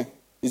with me there.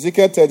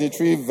 Ezekiel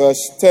 33, verse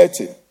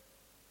 30.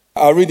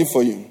 I'll read it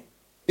for you.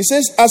 It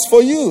says, as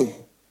for you,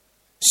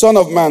 son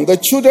of man, the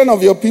children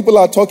of your people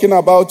are talking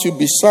about you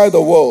beside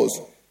the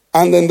walls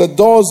and in the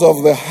doors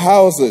of the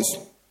houses.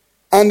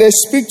 And they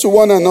speak to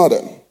one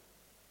another.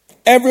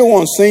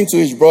 Everyone saying to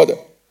his brother,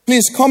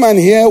 please come and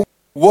hear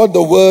what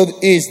the word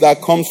is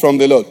that comes from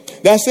the Lord.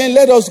 They're saying,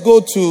 let's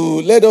go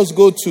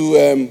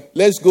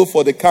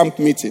for the camp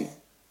meeting.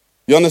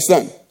 You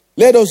understand?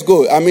 Let us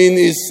go. I mean,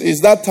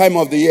 it's that time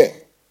of the year.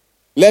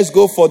 Let's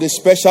go for the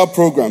special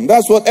program.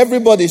 That's what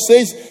everybody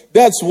says.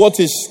 That's what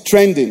is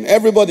trending.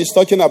 Everybody's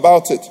talking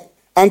about it.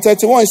 And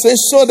 31 says,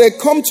 so they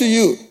come to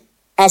you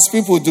as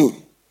people do.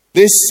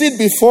 They sit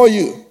before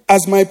you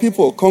as my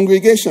people,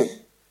 congregation.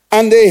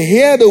 And they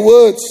hear the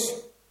words.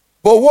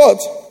 But what?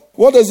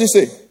 What does he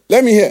say?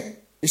 Let me hear.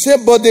 He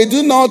said, but they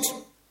do not.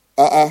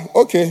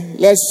 Okay,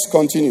 let's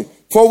continue.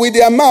 For with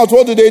their mouth,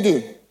 what do they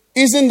do?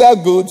 Isn't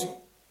that good?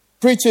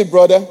 Preach it,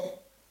 brother.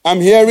 I'm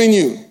hearing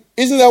you.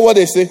 Isn't that what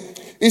they say?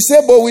 He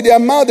said, but with their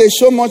mouth they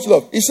show much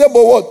love. He said,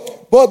 but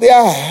what? But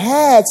their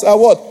hearts are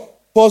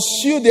what?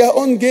 Pursue their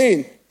own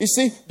gain. You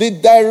see, the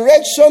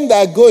direction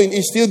they're going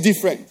is still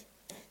different.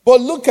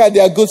 But look at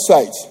their good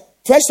sides.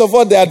 First of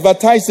all, they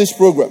advertise this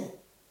program.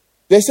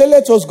 They say,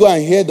 let us go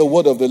and hear the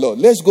word of the Lord.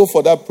 Let's go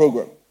for that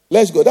program.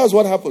 Let's go. That's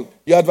what happened.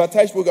 You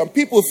advertise program.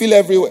 People feel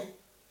everywhere.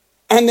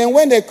 And then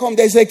when they come,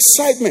 there's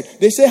excitement.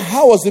 They say,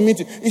 how was the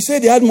meeting? He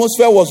said the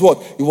atmosphere was what?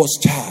 It was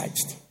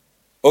charged.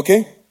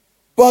 Okay?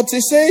 But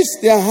he says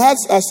their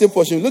hearts are still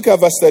pushing. Look at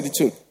verse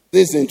 32.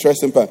 This is the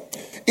interesting part.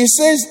 It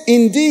says,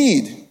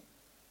 indeed,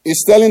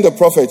 he's telling the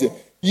prophet,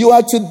 you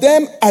are to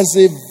them as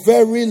a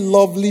very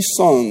lovely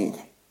song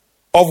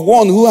of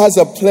one who has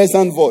a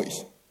pleasant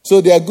voice.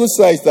 So there are good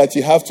sides that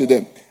you have to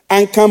them.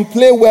 And can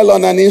play well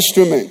on an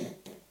instrument.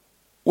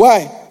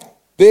 Why?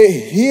 They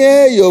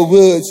hear your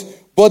words,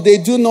 but they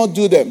do not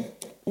do them.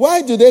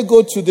 Why do they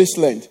go to this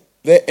length?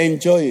 They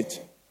enjoy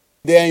it.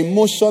 They are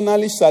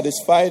emotionally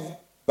satisfied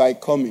by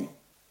coming.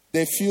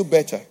 They feel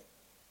better.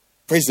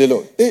 Praise the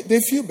Lord. They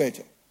feel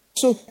better.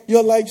 So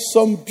you're like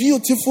some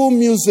beautiful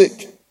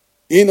music.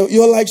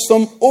 You're like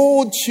some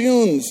old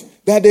tunes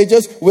that they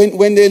just,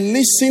 when they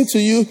listen to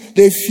you,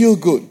 they feel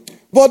good.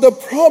 But the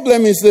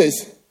problem is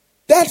this.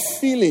 That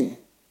feeling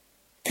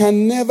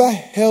can never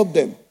help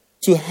them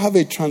to have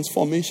a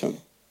transformation.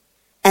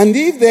 And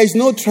if there is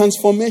no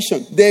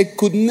transformation, they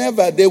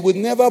would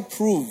never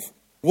prove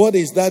what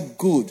is that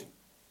good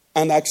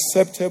and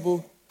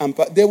acceptable, and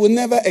they will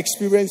never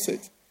experience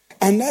it.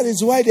 And that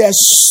is why there are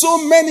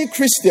so many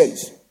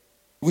Christians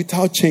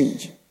without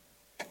change.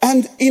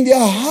 And in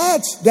their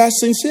hearts, they are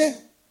sincere.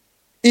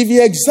 If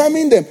you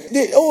examine them,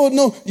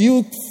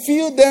 you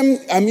feel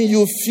them,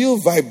 you feel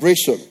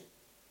vibration.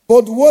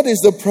 But what is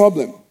the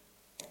problem?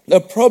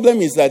 The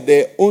problem is that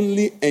they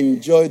only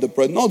enjoy the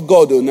present. Not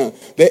God, no.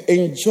 They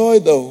enjoy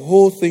the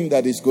whole thing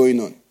that is going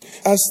on.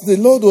 As the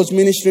Lord was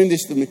ministering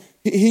this to me,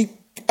 he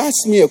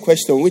asked me a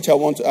question which I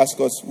want to ask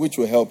us, which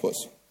will help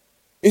us.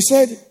 He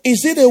said,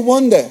 is it a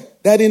wonder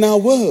that in our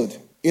world,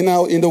 in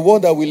the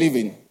world that we live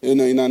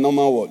in our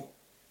normal world,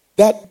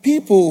 that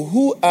people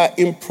who are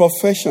in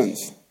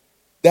professions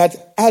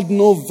that add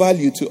no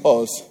value to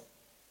us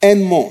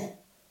earn more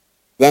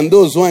than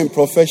those who are in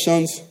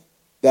professions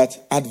that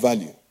add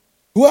value?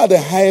 Who are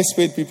the highest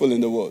paid people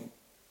in the world?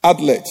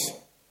 Athletes,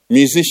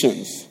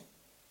 musicians,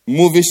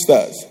 movie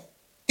stars.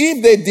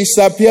 If they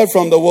disappear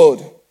from the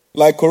world,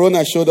 like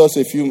Corona showed us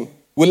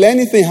will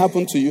anything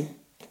happen to you?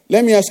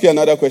 Let me ask you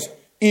another question.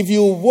 If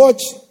you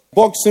watch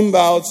boxing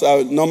bouts,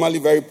 are normally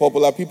very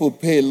popular. People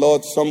pay a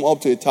lot, some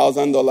up to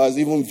 $1,000,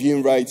 even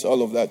viewing rights,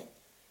 all of that.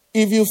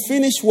 If you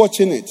finish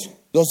watching it,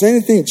 does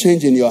anything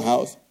change in your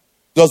house?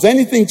 Does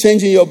anything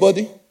change in your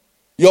body?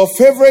 Your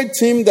favorite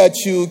team that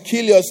you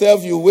kill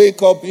yourself, you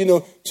wake up,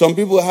 some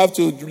people have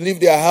to leave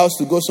their house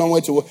to go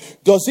somewhere to work.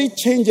 Does it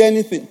change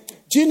anything?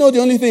 Do you know the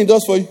only thing it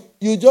does for you?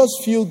 You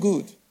just feel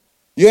good.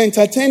 You're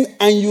entertained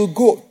and you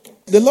go.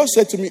 The Lord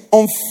said to me,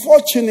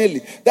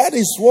 unfortunately, that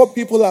is what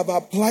people have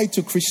applied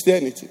to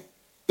Christianity.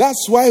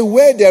 That's why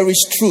where there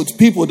is truth,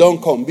 people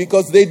don't come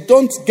because they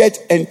don't get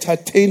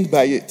entertained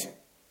by it.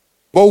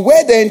 But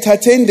where they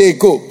entertain, they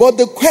go. But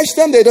the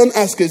question they don't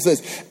ask is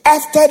this.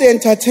 After the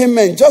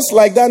entertainment, just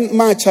like that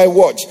match I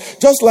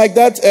watched, just like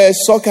that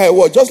soccer I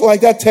watched, just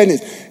like that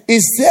tennis,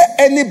 is there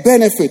any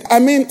benefit?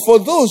 For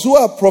those who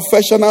are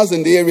professionals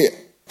in the area,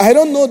 I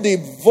don't know the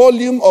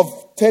volume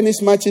of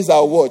tennis matches I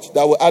watch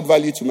that will add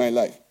value to my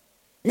life.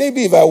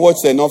 Maybe if I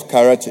watched enough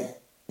karate,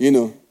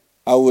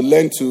 I will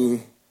learn to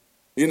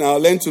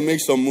make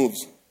some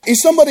moves.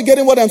 Is somebody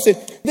getting what I'm saying?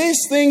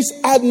 These things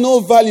add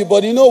no value,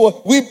 but you know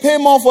what? We pay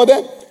more for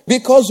them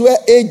because we're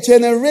a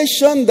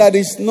generation that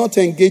is not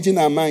engaging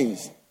our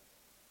minds.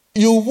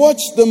 You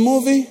watch the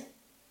movie,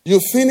 you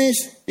finish,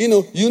 you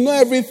know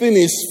everything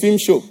is film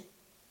show,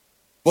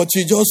 but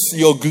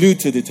you're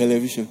glued to the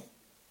television.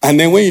 And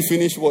then when you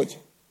finish watch,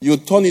 you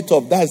turn it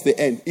off. That's the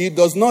end. It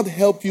does not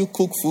help you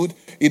cook food.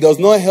 It does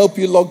not help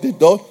you lock the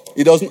door.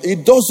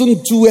 It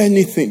doesn't do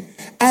anything.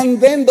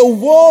 And then the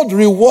world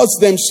rewards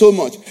them so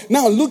much.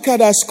 Now look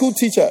at our school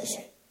teachers.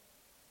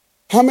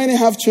 How many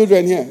have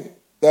children here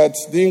that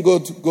didn't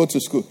go to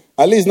school?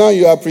 At least now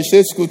you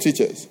appreciate school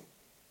teachers.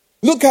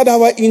 Look at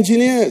our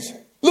engineers.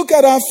 Look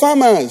at our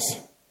farmers.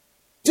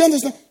 Do you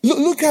understand?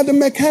 Look at the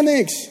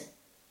mechanics.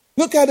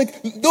 Look at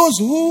those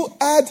who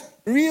add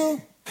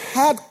real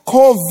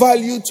hardcore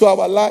value to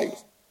our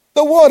lives.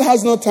 The world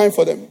has no time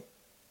for them.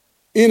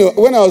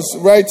 When I was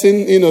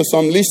writing,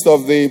 some list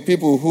of the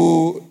people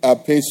who are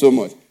paid so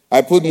much,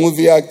 I put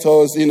movie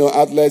actors,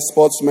 athletes,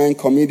 sportsmen,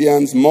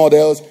 comedians,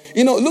 models.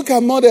 Look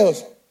at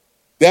models.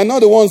 They are not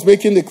the ones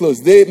making the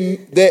clothes.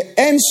 They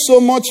earn so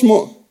much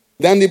more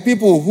than the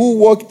people who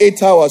work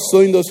 8 hours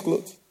sewing those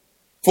clothes.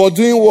 For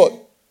doing what?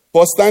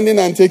 For standing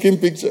and taking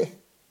pictures.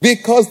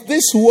 Because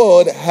this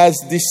world has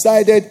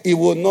decided it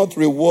will not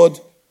reward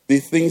the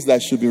things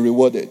that should be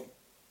rewarded.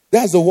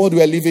 That's the world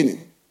we are living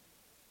in.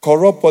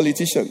 Corrupt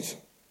politicians.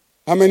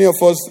 How many of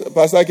us,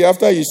 Pastor Aki,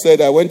 after you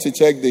said I went to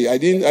check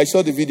I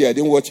saw the video, I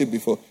didn't watch it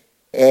before.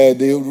 The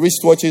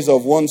wristwatches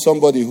of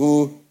somebody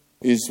who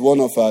is one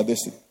of our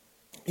destiny.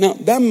 Now,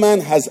 that man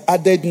has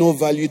added no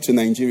value to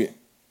Nigeria.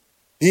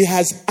 He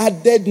has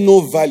added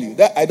no value.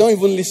 I don't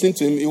even listen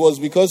to him. It was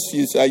because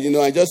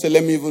I just said,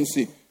 let me even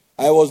see.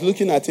 I was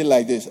looking at it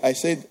like this. I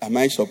said, am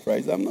I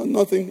surprised? I'm not,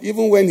 nothing.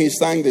 Even when he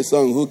sang the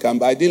song, Who Can,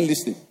 but I didn't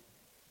listen.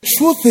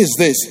 Truth is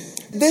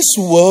this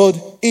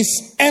world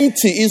is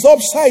empty, is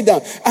upside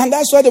down. And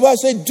that's why the Bible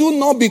says, do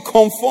not be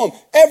conformed.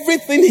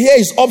 Everything here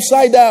is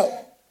upside down.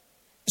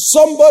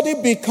 Somebody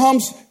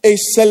becomes a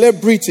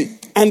celebrity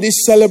and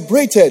is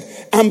celebrated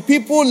and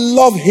people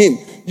love him.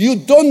 You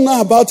don't know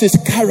about his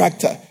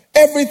character.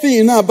 Everything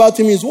you know about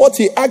him is what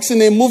he acts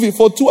in a movie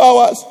for 2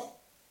 hours.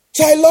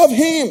 So I love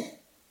him.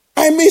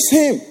 I miss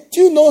him.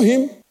 Do you know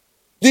him?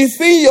 The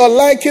thing you're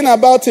liking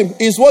about him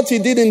is what he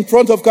did in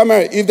front of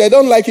camera. If they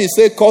don't like it,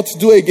 say, cut,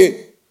 do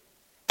again.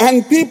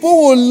 And people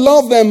will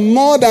love them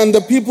more than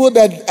the people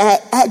that are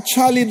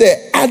actually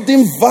there,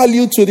 adding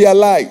value to their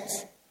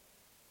lives.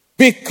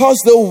 Because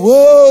the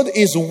world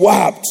is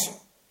warped.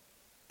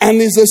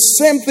 And it's the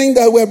same thing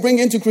that we're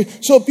bringing to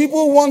Christ. So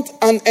people want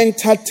an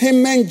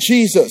entertainment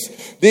Jesus.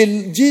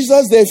 The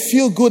Jesus they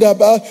feel good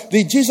about.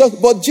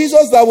 But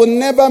Jesus that will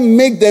never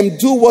make them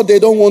do what they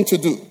don't want to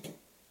do.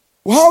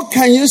 How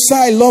can you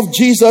say I love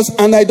Jesus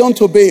and I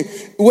don't obey him?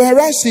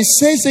 Whereas he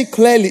says it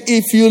clearly,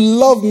 if you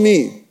love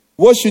me,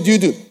 what should you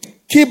do?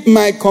 Keep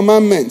my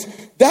commandments.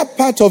 That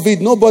part of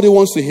it, nobody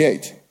wants to hear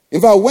it. In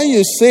fact, when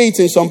you say it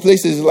in some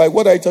places, like,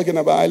 what are you talking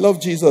about? I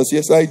love Jesus.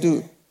 Yes, I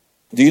do.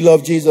 Do you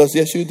love Jesus?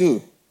 Yes, you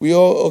do. We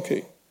all,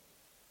 okay.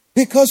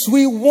 Because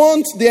we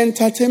want the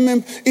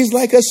entertainment. It's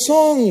like a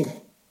song.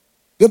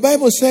 The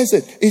Bible says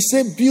it. It's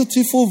a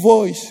beautiful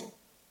voice.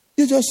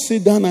 You just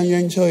sit down and you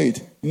enjoy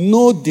it.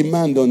 No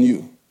demand on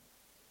you.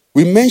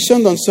 We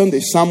mentioned on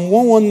Sunday, Psalm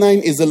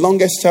 119 is the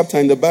longest chapter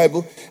in the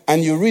Bible.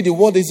 And you read it,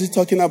 what is it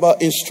talking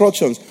about?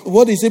 Instructions.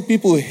 What is it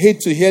people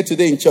hate to hear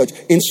today in church?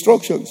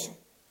 Instructions.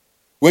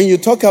 When you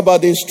talk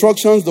about the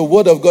instructions, the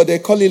word of God, they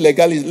call it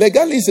legalism.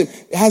 Legalism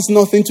has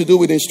nothing to do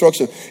with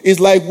instruction. It's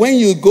like when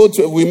you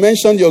we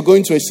mentioned you're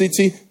going to a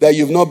city that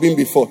you've not been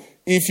before.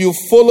 If you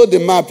follow the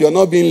map, you're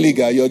not being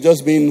legal. You're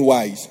just being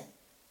wise.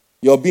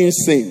 You're being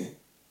sane.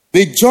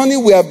 The journey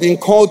we have been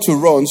called to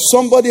run,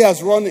 somebody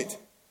has run it.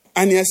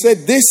 And he has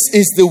said, this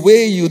is the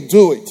way you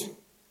do it.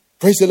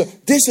 Praise the Lord.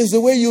 This is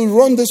the way you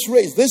run this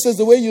race. This is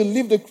the way you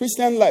live the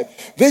Christian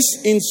life. This,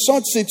 in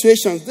such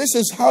situations, this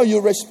is how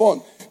you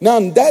respond. Now,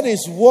 that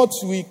is what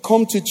we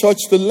come to church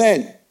to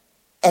learn.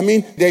 I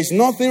mean, there's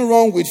nothing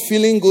wrong with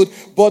feeling good,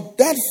 but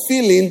that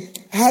feeling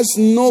has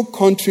no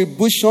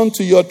contribution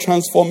to your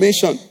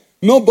transformation.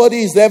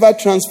 Nobody is ever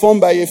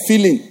transformed by a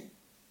feeling.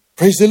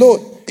 Praise the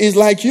Lord. It's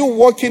like you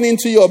walking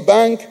into your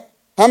bank.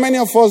 How many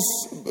of us,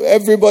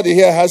 everybody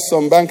here has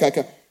some bank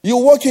account. You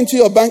walk into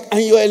your bank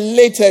and you're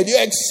elated,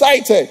 you're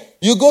excited.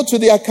 You go to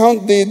the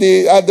account,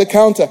 at the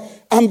counter.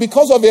 And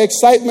because of your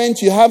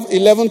excitement, you have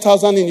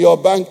 11,000 in your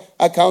bank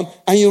account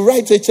and you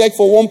write a check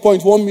for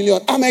 1.1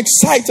 million. I'm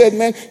excited,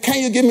 man.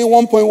 Can you give me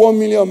 1.1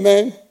 million,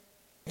 man?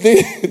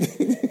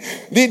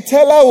 The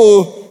teller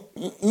will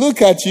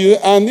look at you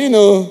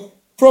and,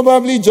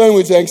 probably join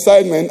with your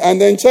excitement and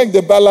then check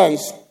the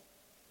balance.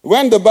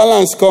 When the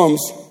balance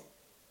comes,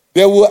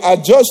 they will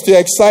adjust your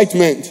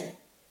excitement.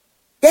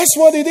 That's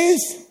what it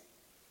is.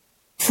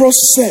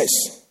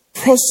 Process.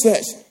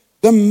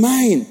 The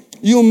mind.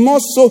 You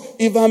must. So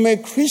if I'm a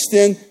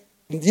Christian,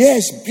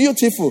 yes,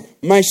 beautiful.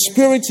 My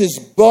spirit is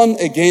born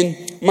again.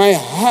 My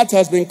heart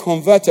has been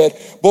converted.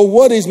 But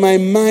what is my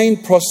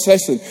mind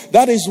processing?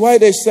 That is why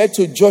they said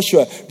to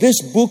Joshua,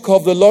 this book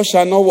of the law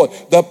shall not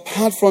what?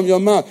 Depart from your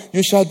mouth.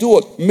 You shall do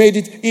what?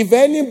 If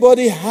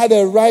anybody had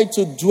a right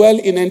to dwell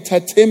in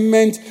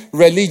entertainment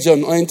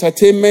religion or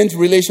entertainment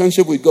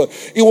relationship with God,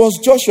 it was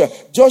Joshua.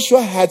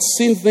 Joshua had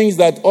seen things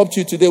that up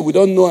to today we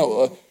don't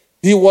know.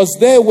 He was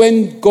there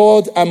when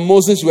God and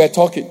Moses were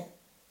talking.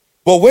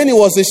 But when it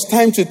was his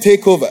time to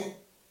take over,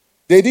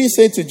 they didn't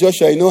say to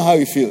Joshua, you know how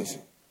he feels.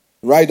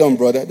 Right on,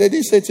 brother. They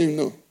didn't say to him,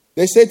 no.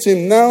 They said to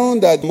him, now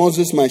that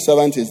Moses, my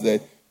servant, is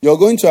dead, you're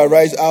going to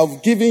arise.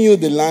 I've given you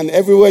the land.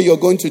 Everywhere you're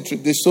going to,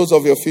 the soles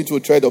of your feet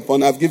will tread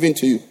upon. I've given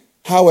to you.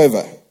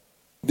 However,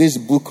 this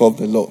book of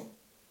the law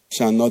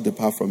shall not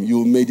depart from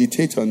you.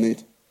 Meditate on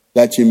it,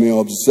 that you may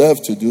observe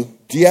to do.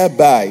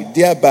 Thereby,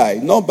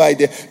 not by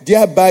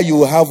thereby you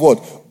will have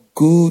what?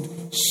 Good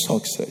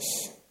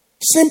success.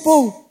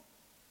 Simple.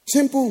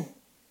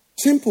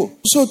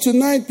 So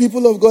tonight,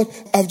 people of God,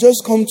 I've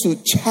just come to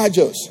charge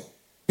us.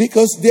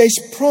 Because there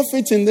is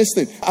profit in this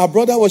thing. Our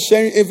brother was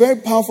sharing a very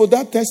powerful,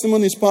 that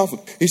testimony is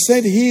powerful. He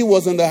said he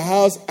was in the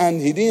house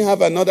and he didn't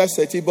have another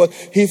settee, but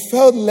he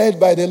felt led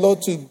by the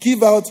Lord to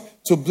give out,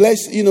 to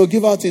bless,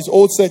 give out his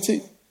old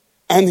settee.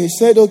 And he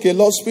said, okay,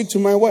 Lord, speak to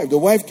my wife. The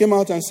wife came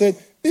out and said,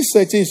 this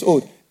settee is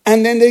old.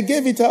 And then they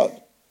gave it out.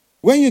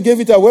 When you gave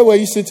it out, where were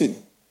you sitting?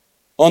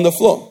 On the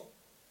floor.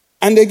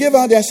 And they gave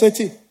out their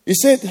settee. He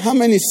said, how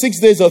many? 6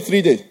 days or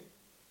 3 days?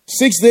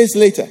 6 days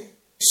later,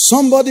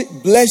 somebody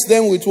blessed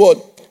them with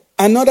what?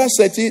 Another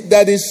settee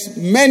that is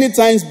many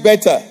times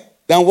better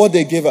than what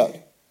they gave out.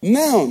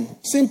 Now,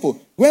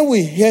 simple. When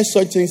we hear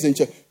such things in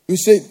church,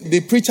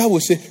 the preacher will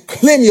say,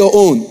 claim your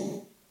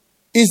own.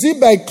 Is it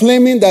by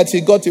claiming that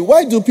he got it?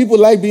 Why do people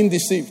like being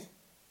deceived?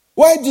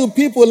 Why do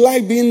people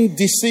like being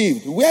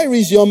deceived? Where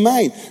is your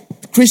mind?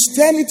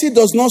 Christianity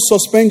does not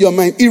suspend your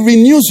mind. It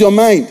renews your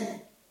mind.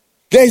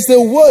 There's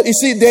the world. You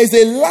see, there's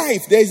a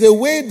life. There's a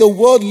way the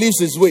world lives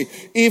its way.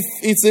 If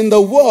it's in the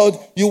world,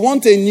 you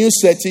want a new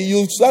settee,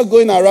 you start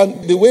going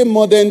around. The way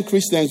modern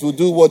Christians will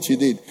do what you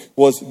did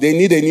was they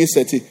need a new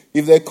settee.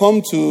 If they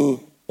come to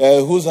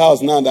whose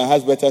house now that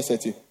has better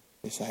settee,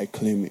 they say, I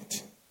claim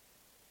it.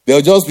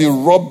 They'll just be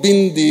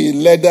rubbing the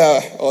leather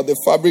or the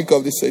fabric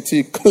of the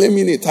settee,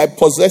 claiming it. I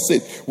possess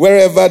it.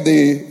 Wherever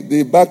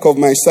the back of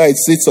my side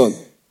sits on,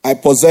 I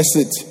possess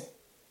it.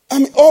 I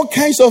mean, all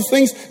kinds of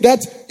things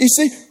that, you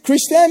see,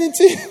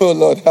 Christianity, oh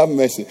Lord, have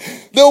mercy.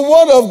 The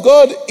Word of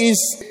God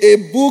is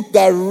a book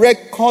that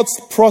records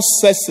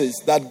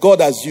processes that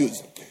God has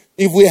used.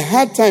 If we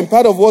had time,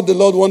 part of what the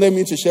Lord wanted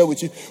me to share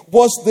with you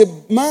was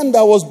the man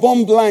that was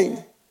born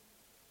blind.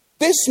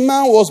 This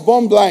man was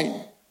born blind.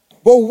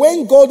 But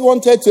when God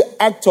wanted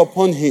to act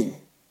upon him,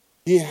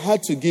 he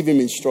had to give him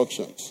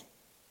instructions.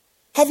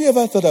 Have you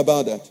ever thought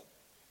about that?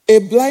 A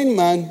blind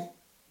man,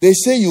 they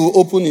say you will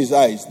open his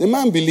eyes. The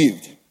man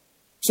believed.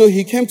 So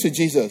he came to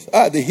Jesus.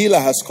 The healer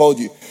has called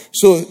you.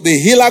 So the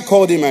healer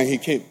called him and he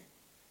came.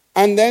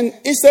 And then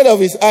instead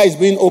of his eyes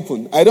being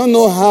open, I don't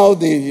know how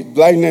the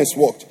blindness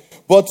worked,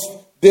 but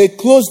they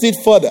closed it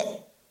further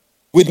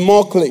with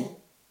more clay.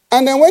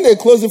 And then when they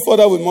closed it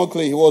further with more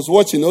clay, he was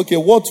watching, okay,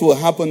 what will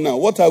happen now?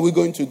 What are we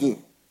going to do?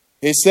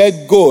 He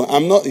said, go.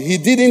 He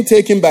didn't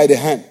take him by the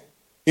hand.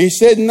 He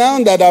said,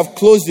 now that I've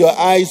closed your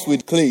eyes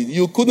with clay,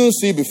 you couldn't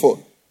see before,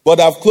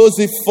 but I've closed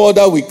it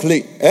further with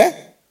clay.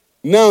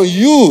 Now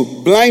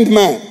you, blind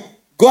man,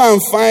 go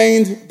and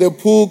find the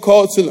pool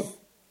called Siloam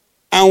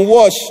and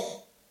wash.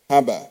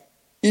 Haba.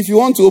 If you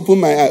want to open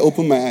my eye,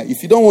 open my eye.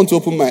 If you don't want to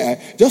open my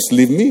eye, just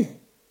leave me.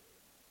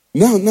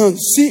 Now,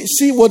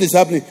 see what is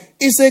happening.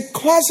 It's a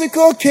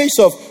classical case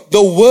of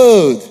the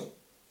world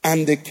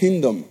and the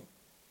kingdom.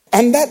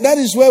 And that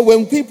is where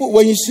when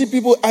you see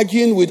people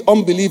arguing with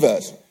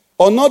unbelievers,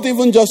 or not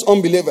even just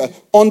unbelievers,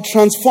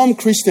 untransformed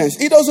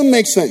Christians, it doesn't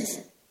make sense.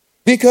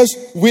 Because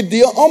with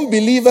the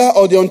unbeliever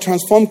or the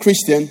untransformed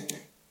Christian,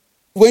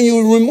 when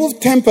you remove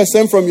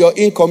 10% from your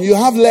income, you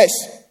have less.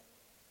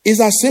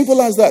 It's as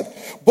simple as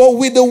that. But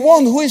with the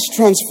one who is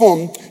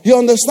transformed, he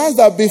understands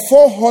that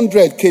before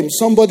 100 came,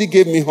 somebody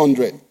gave me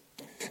 100.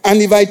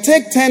 And if I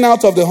take 10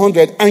 out of the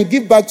 100 and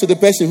give back to the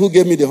person who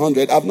gave me the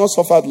 100, I've not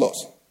suffered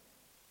loss.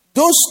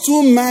 Those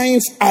two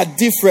minds are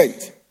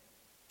different.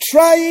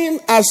 Trying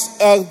as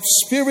a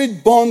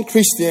spirit-born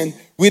Christian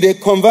with a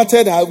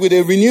converted heart, with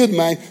a renewed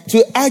mind,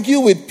 to argue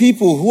with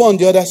people who are on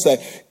the other side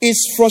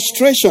is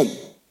frustration.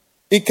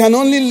 It can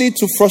only lead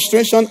to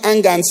frustration,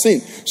 anger, and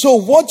sin. So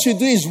what you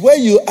do is where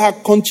you are,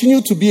 continue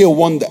to be a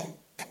wonder.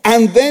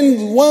 And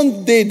then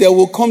one day they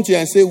will come to you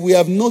and say, we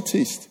have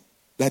noticed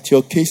that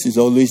your case is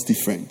always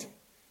different.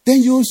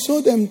 Then you show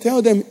them,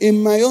 tell them,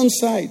 in my own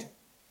side.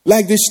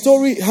 Like the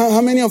story,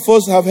 how many of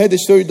us have heard the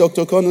story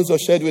Dr. Connors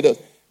shared with us?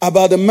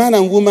 About the man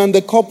and woman,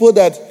 the couple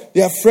that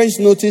their friends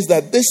noticed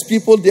that these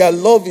people, their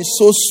love is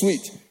so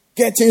sweet.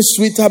 Getting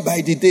sweeter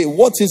by the day.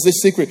 What is the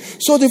secret?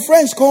 So the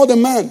friends called the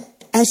man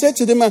and said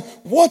to the man,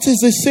 what is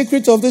the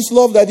secret of this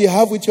love that you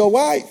have with your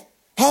wife?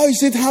 How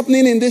is it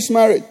happening in this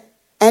marriage?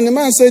 And the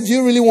man said, do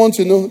you really want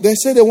to know? They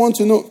said they want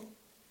to know.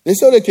 They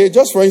said, okay,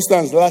 just for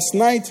instance, last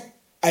night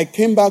I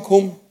came back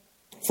home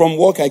from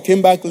work. I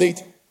came back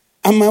late.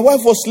 And my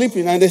wife was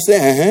sleeping. And they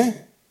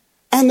said,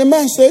 And the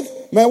man said,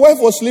 my wife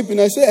was sleeping.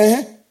 I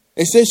said,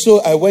 He said,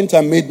 so I went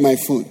and made my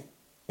food.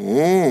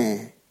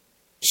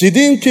 She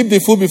didn't keep the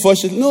food before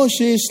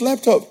she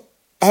slept up.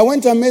 I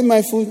went and made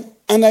my food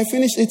and I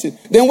finished eating.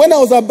 Then when I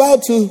was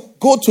about to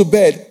go to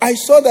bed, I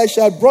saw that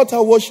she had brought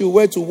her what she would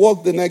wear to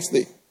work the next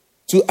day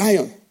to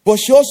iron. But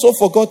she also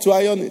forgot to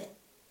iron it.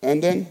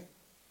 And then,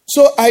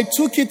 so I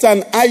took it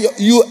and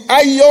you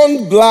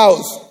ironed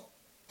blouse.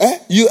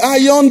 You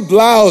ironed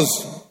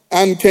blouse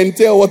and can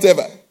tell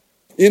whatever.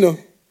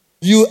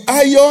 You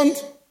ironed.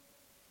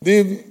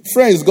 The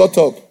friends got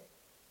up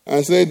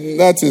and said,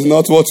 that is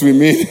not what we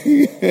mean.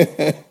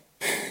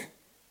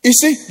 You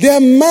see,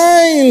 their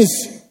minds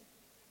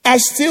are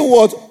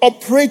still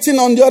operating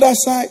on the other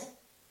side.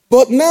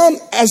 But now,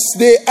 as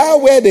they are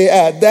where they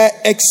are, they're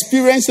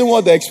experiencing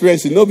what they're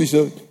experiencing. No,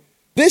 Bishop.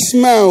 This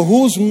man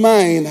whose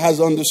mind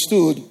has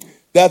understood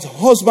that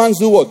husbands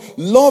do what?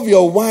 Love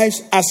your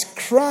wives as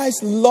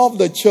Christ loved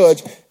the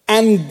church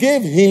and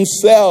gave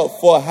himself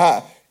for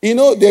her. You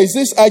know, there's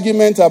this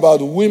argument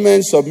about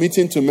women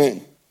submitting to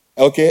men.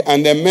 Okay,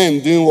 and the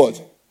men doing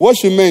what? What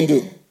should men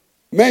do?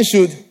 Men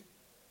should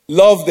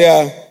love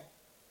their...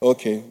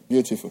 Okay,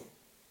 beautiful.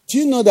 Do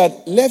you know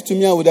that left to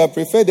me, I would have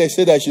preferred they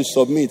said I should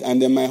submit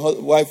and then my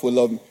wife will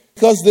love me.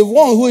 Because the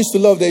one who is to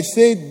love, they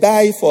say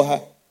die for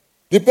her.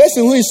 The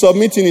person who is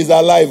submitting is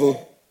alive.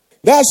 Oh.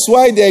 That's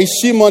why there is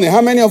she money.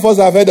 How many of us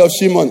have heard of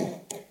she money?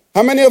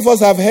 How many of us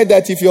have heard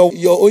that if you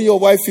owe your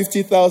wife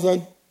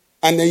 50,000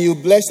 and then you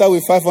bless her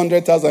with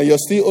 500,000, you're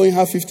still owing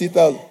her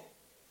 50,000?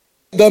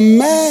 The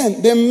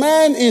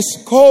man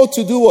is called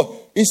to do what?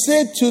 He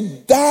said to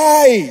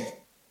die.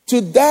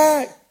 To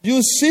die.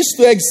 You cease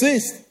to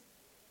exist.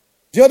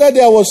 The other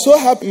day I was so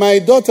happy. My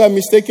daughter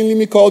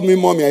mistakenly called me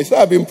mommy. I said,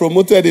 I've been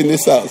promoted in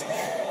this house.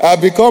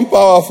 I've become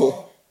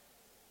powerful.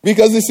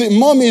 Because you see,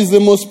 mommy is the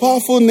most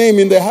powerful name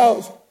in the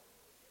house.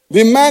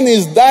 The man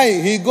is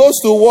dying. He goes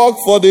to work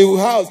for the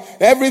house.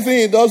 Everything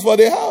he does for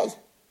the house.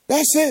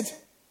 That's it.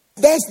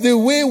 That's the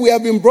way we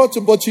have been brought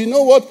to. But you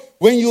know what?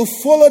 When you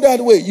follow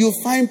that way, you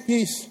find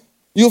peace.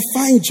 You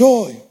find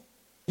joy.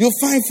 You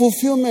find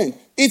fulfillment.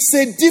 It's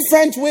a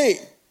different way.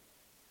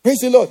 Praise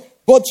the Lord.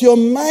 But your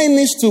mind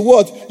needs to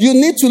what? You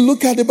need to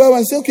look at the Bible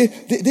and say, okay,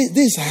 this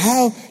is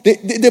how.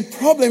 The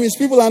problem is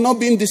people are not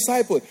being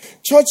discipled.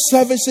 Church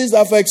services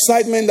are for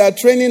excitement. They're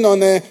training on,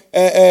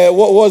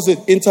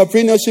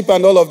 entrepreneurship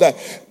and all of that.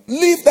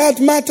 Leave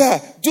that matter.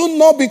 Do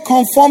not be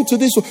conformed to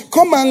this.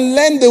 Come and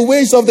learn the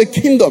ways of the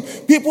kingdom.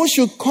 People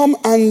should come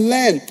and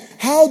learn.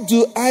 How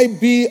do I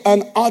be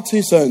an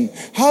artisan?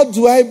 How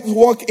do I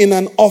work in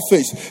an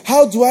office?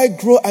 How do I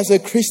grow as a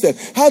Christian?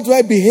 How do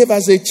I behave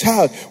as a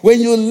child? When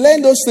you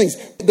learn those things,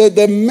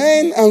 the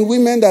men and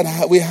women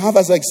that we have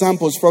as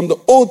examples from the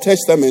Old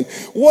Testament,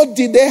 what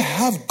did they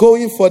have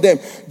going for them?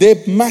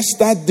 They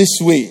mastered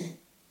this way.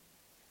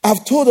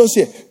 I've told us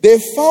here, they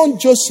found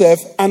Joseph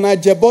and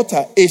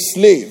Ajabota a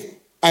slave,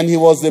 and he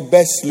was the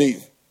best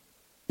slave.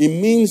 It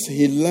means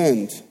he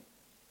learned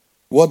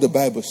what the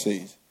Bible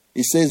says.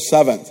 It says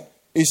servant.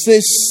 It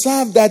says,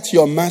 serve that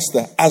your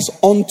master as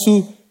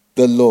unto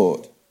the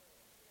Lord.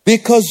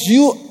 Because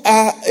you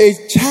are a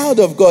child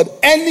of God.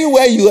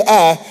 Anywhere you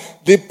are,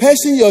 the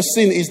person you're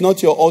seeing is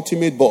not your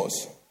ultimate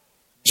boss.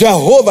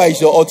 Jehovah is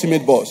your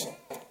ultimate boss.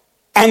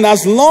 And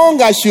as long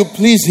as you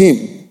please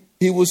him,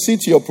 he will see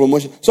to your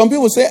promotion. Some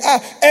people say,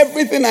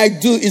 everything I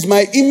do is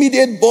my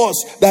immediate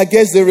boss that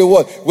gets the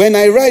reward. When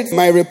I write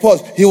my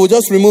report, he will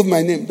just remove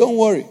my name. Don't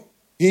worry.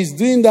 He's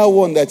doing that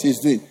one that he's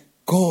doing.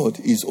 God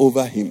is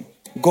over him.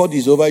 God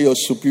is over your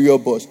superior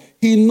boss.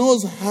 He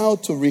knows how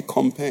to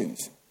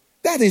recompense.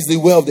 That is the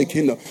way of the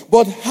kingdom.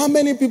 But how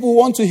many people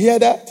want to hear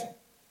that?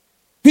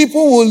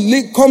 People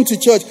will come to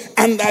church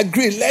and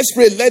agree. Let's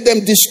pray. Let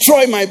them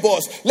destroy my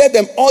boss. Let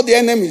them, all the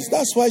enemies.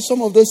 That's why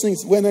some of those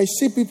things, when I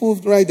see people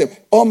write them,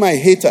 all my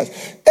haters.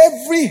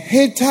 Every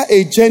hater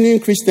a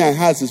genuine Christian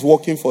has is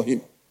working for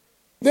him.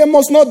 They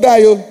must not die.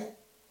 Do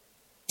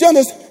you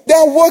understand? They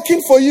are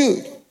working for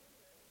you.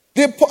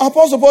 The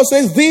Apostle Paul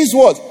says, these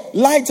what?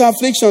 Light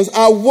afflictions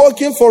are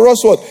working for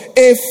us what?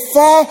 A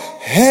far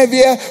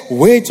heavier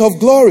weight of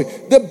glory.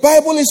 The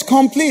Bible is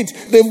complete.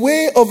 The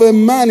way of a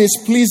man is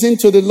pleasing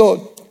to the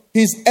Lord.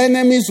 His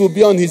enemies will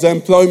be on his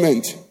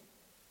employment.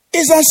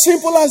 It's as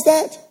simple as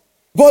that.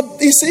 But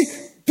you see,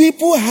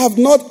 people have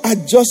not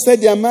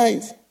adjusted their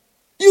minds.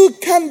 You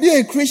can't be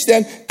a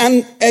Christian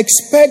and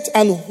expect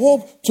and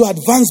hope to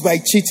advance by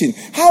cheating.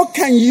 How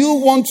can you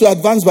want to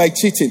advance by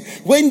cheating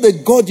when the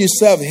God you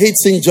serve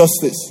hates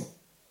injustice?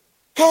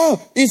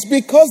 How? It's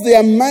because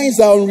their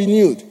minds are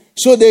unrenewed.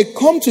 So they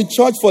come to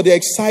church for the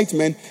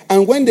excitement,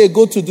 and when they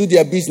go to do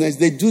their business,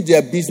 they do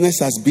their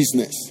business as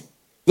business.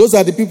 Those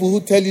are the people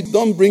who tell you,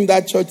 don't bring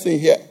that church thing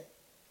here.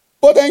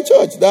 But they're in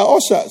church. They're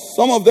ushers.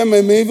 Some of them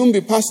may even be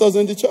pastors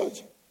in the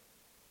church.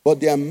 But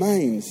their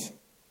minds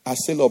are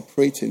still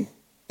operating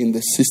in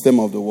the system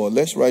of the world.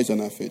 Let's rise on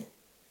our feet.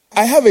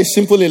 I have a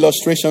simple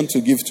illustration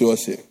to give to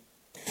us here.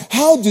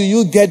 How do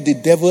you get the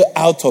devil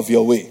out of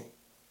your way?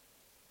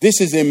 This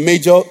is a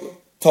major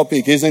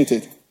topic, isn't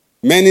it?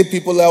 Many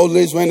people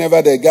always,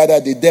 whenever they gather,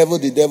 the devil,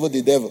 the devil,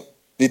 the devil.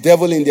 The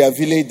devil in their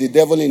village, the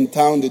devil in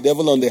town, the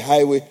devil on the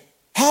highway.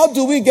 How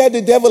do we get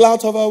the devil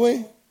out of our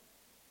way?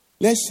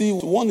 Let's see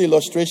one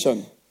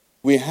illustration.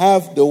 We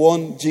have the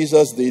one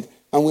Jesus did,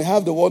 and we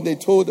have the one they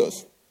told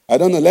us. I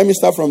don't know, let me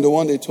start from the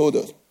one they told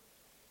us.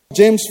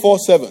 James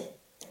 4:7.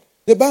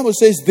 The Bible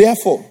says,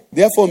 therefore.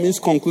 Therefore means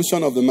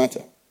conclusion of the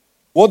matter.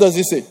 What does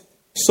it say?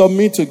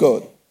 Submit to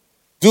God.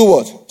 Do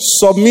what?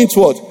 Submit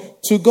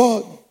what? To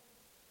God.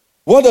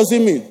 What does it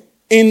mean?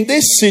 In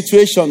this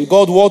situation,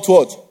 God,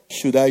 what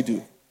should I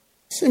do?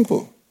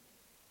 Simple.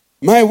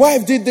 My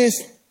wife did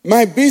this.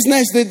 My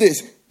business did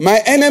this.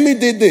 My enemy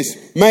did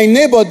this. My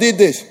neighbor did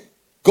this.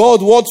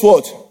 God, what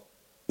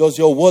does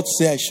your word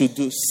say I should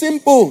do?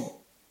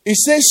 Simple. It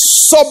says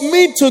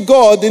submit to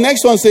God. The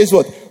next one says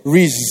what?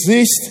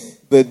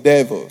 Resist the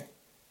devil.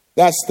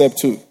 That's step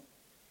 2.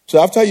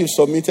 So after you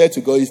submitted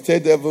to God, you tell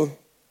the devil,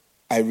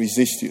 I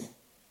resist you.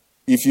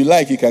 If you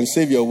like, you can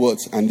save your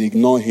words and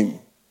ignore him.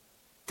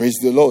 Praise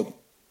the Lord.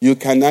 You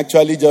can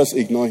actually just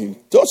ignore him.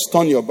 Just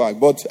turn your back.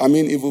 But,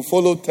 if you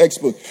follow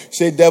textbook,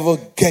 say, devil,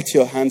 get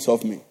your hands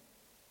off me.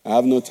 I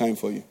have no time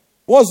for you.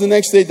 What's the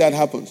next stage that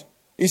happens?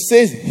 It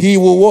says he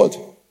will what?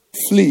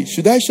 Flee.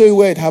 Should I show you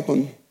where it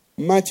happened?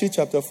 Matthew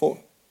chapter 4.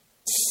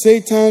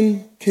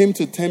 Satan came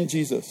to tempt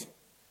Jesus.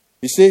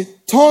 He said,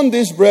 turn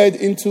this bread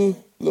into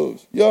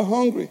loaves. You're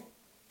hungry.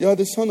 You're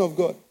the Son of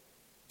God.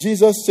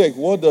 Jesus said,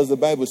 what does the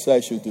Bible say I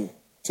should do?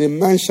 Say,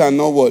 man shall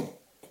not what?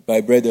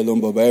 By bread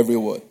alone, but by every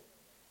word.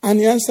 And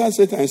he answered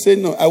Satan and said,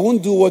 no, I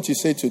won't do what you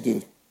say to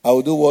do. I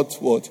will do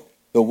what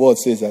the word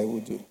says I will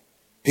do.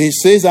 He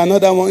says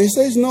another one. He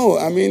says, no,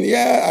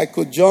 I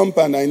could jump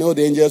and I know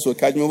the angels will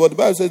catch me. But the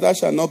Bible says, I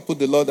shall not put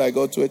the Lord thy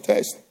God to a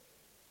test.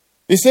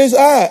 He says,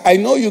 I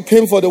know you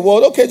came for the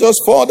word. Okay,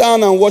 just fall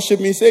down and worship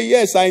me. Say,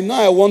 yes, I know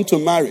I want to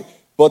marry,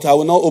 but I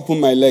will not open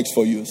my legs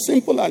for you.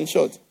 Simple and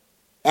short.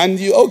 And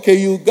you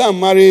go and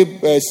marry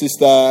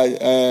sister,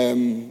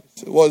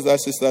 what's that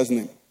sister's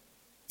name?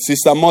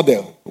 Sister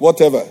Model,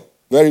 whatever.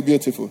 Very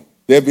beautiful.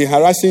 They've been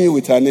harassing you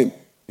with her name.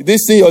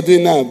 This thing you're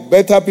doing now,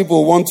 better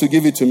people want to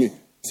give it to me.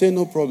 Say,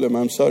 no problem,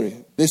 I'm sorry.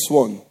 This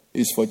one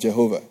is for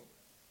Jehovah.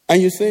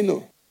 And you say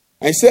no.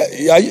 I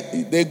say,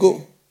 they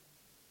go.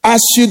 As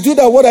you do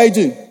that, what are you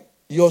doing?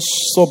 You're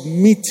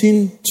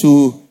submitting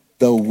to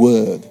the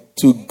word,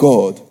 to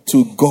God,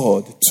 to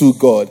God, to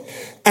God.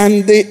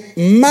 And the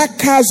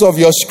markers of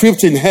your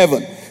script in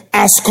heaven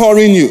are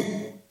scoring you.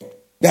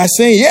 They're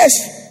saying,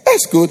 yes,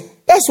 that's good.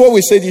 That's what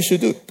we said you should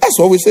do. That's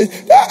what we said.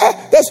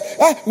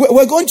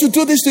 We're going to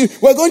do this to you.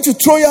 We're going to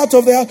throw you out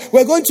of the house.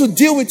 We're going to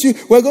deal with you.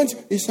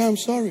 He said, I'm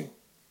sorry.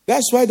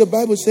 That's why the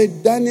Bible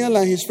said Daniel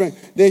and his friend,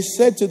 they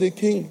said to the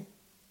king,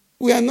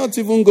 we are not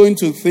even going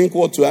to think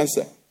what to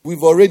answer.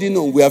 We've already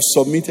known. We have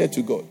submitted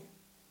to God.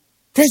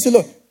 Praise the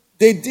Lord.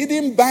 They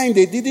didn't bind.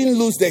 They didn't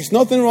lose. There's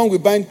nothing wrong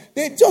with bind.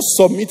 They just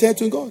submitted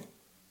to God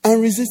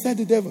and resisted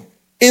the devil.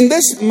 In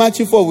this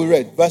Matthew 4 we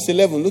read, verse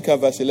 11. Look at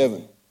verse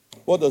 11.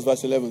 What does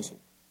verse 11 say?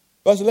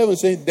 Verse 11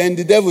 says, then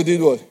the devil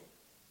did what?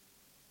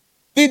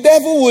 The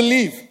devil will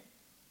leave.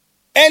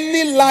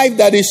 Any life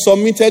that is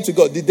submitted to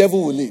God, the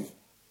devil will leave.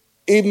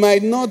 It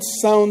might not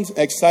sound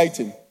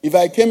exciting. If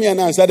I came here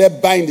and I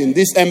started binding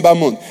this ember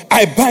month,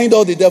 I bind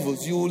all the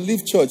devils. You will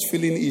leave church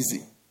feeling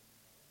easy.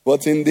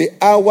 But in the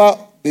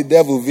hour the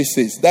devil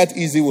visits, that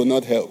easy will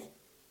not help.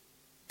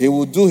 He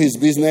will do his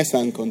business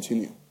and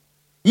continue.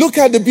 Look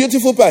at the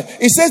beautiful part.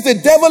 It says the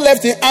devil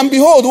left him, and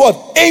behold,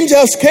 what?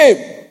 Angels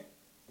came.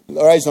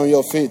 Rise on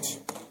your feet.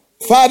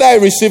 Father, I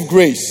receive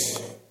grace.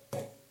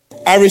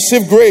 I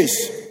receive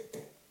grace.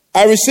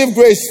 I receive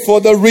grace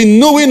for the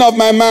renewing of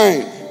my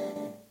mind,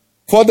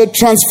 for the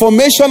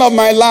transformation of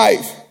my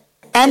life.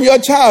 I'm your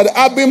child.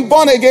 I've been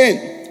born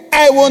again.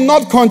 I will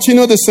not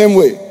continue the same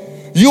way.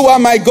 You are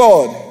my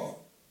God.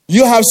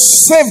 You have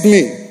saved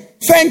me.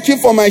 Thank you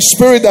for my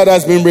spirit that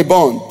has been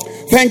reborn.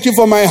 Thank you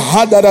for my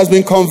heart that has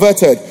been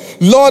converted.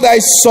 Lord, I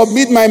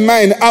submit my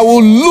mind. I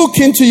will look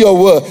into your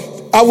word.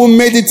 I will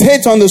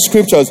meditate on the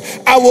scriptures.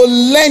 I will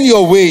learn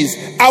your ways.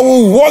 I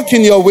will walk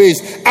in your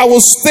ways. I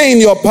will stay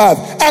in your path.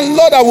 And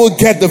Lord, I will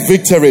get the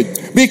victory.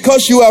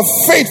 Because you are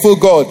faithful,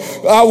 God.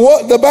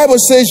 The Bible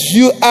says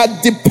you are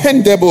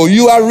dependable.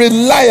 You are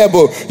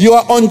reliable. You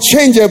are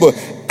unchangeable.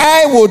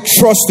 I will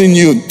trust in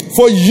you.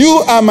 For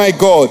you are my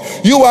God.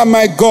 You are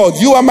my God.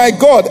 You are my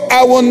God.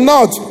 I will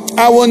not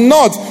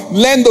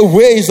learn the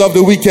ways of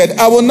the wicked.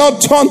 I will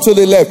not turn to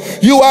the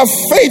left. You are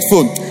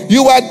faithful.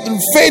 You are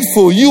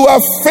faithful. You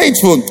are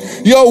faithful.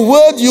 Your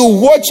word, you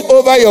watch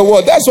over your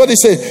word. That's what it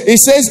says. It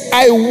says,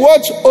 I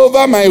watch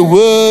over my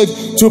word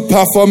to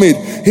perform it.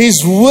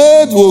 His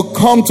word will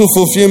come to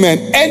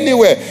fulfillment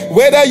anywhere,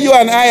 whether you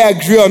and I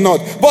agree or not.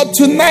 But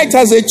tonight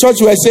as a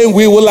church, we're saying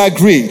we will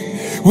agree.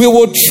 We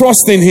will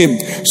trust in him.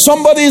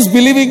 Somebody is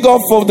believing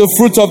God for the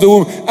fruit of the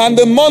womb, and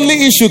the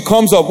monthly issue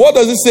comes up. What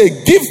does it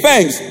say? Give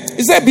thanks.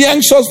 It said, be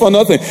anxious for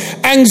nothing.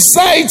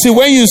 Anxiety,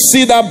 when you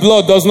see that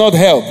blood, does not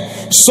help.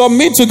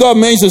 Submit to God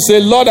means to say,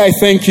 Lord, I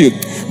thank you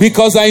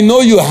because I know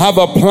you have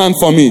a plan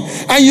for me.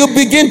 And you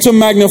begin to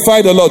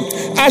magnify the Lord.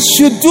 As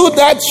you do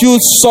that, you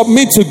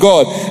submit to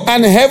God,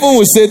 and heaven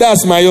will say,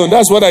 that's my own.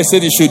 That's what I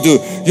said you should do.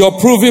 You're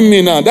proving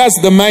me now. That's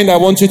the mind I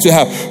want you to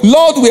have.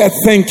 Lord, we are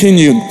thanking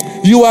you.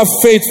 You are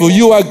faithful.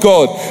 You are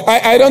God.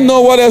 I don't know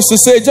what else to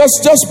say.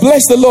 Just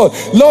bless the Lord.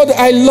 Lord,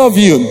 I love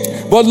you.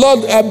 But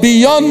Lord,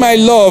 beyond my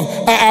love,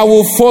 I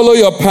will follow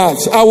your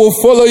paths. I will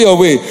follow your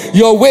way.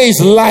 Your way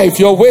is life.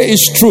 Your way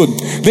is truth.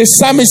 The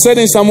psalmist said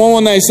in Psalm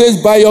 119, it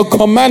says, by your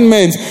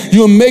commandments,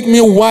 you make me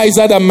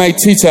wiser than my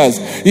teachers.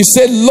 He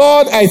said,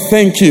 Lord, I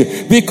thank you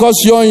because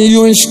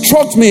you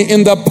instruct me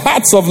in the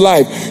paths of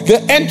life.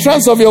 The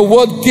entrance of your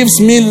word gives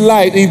me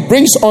light. It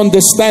brings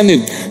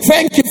understanding.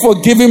 Thank you for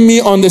giving me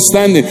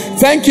understanding.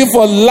 Thank you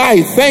for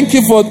light. Thank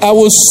you for, I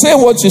will say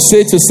what you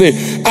say to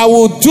say. I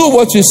will do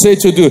what you say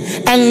to do.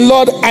 And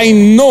Lord, I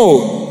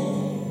know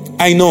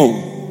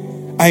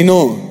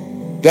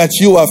that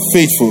you are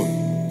faithful,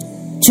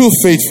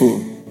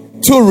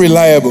 too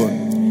reliable.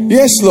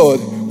 Yes, Lord.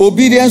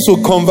 Obedience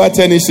will convert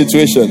any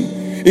situation.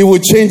 It will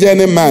change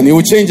any man. It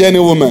will change any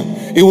woman.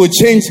 It will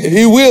change.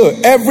 It will.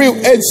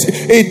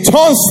 It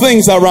turns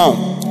things around.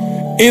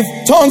 It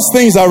turns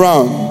things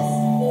around.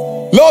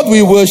 Lord,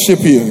 we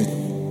worship you.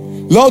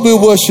 Lord, we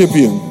worship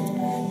you.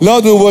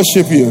 Lord, we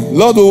worship you.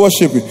 Lord, we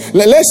worship you.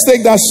 Let's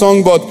take that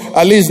song, but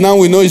at least now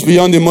we know it's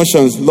beyond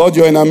emotions. Lord,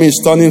 you're in our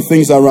midst, turning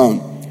things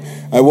around.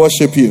 I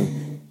worship you.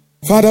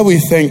 Father, we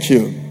thank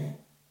you.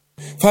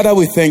 Father,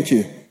 we thank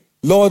you.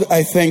 Lord,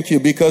 I thank you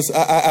because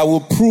I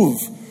will prove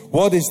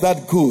what is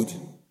that good,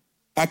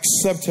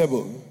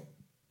 acceptable,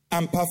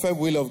 and perfect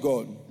will of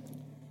God.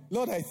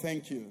 Lord, I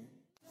thank you.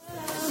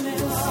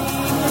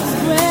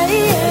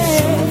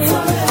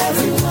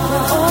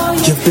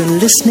 You've been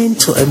listening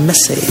to a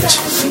message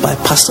by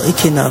Pastor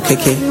Ikenna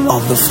Okeke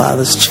of the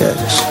Father's Church.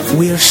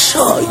 We are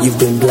sure you've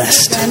been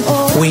blessed.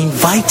 We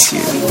invite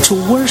you to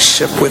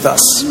worship with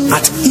us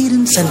at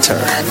Eden Center,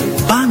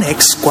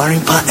 Banex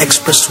Gwarimpa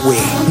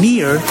Expressway,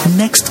 near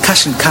Next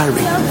Cash and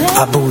Carry,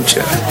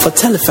 Abuja. For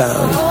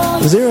telephone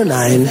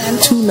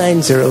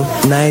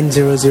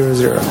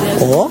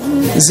 09-290-9000 or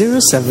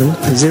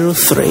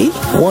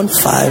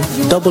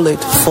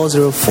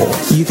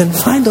 0703-1588-404. You can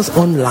find us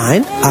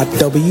online at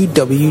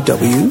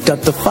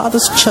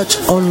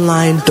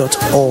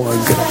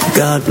www.thefatherschurchonline.org.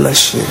 God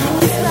bless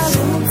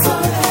you.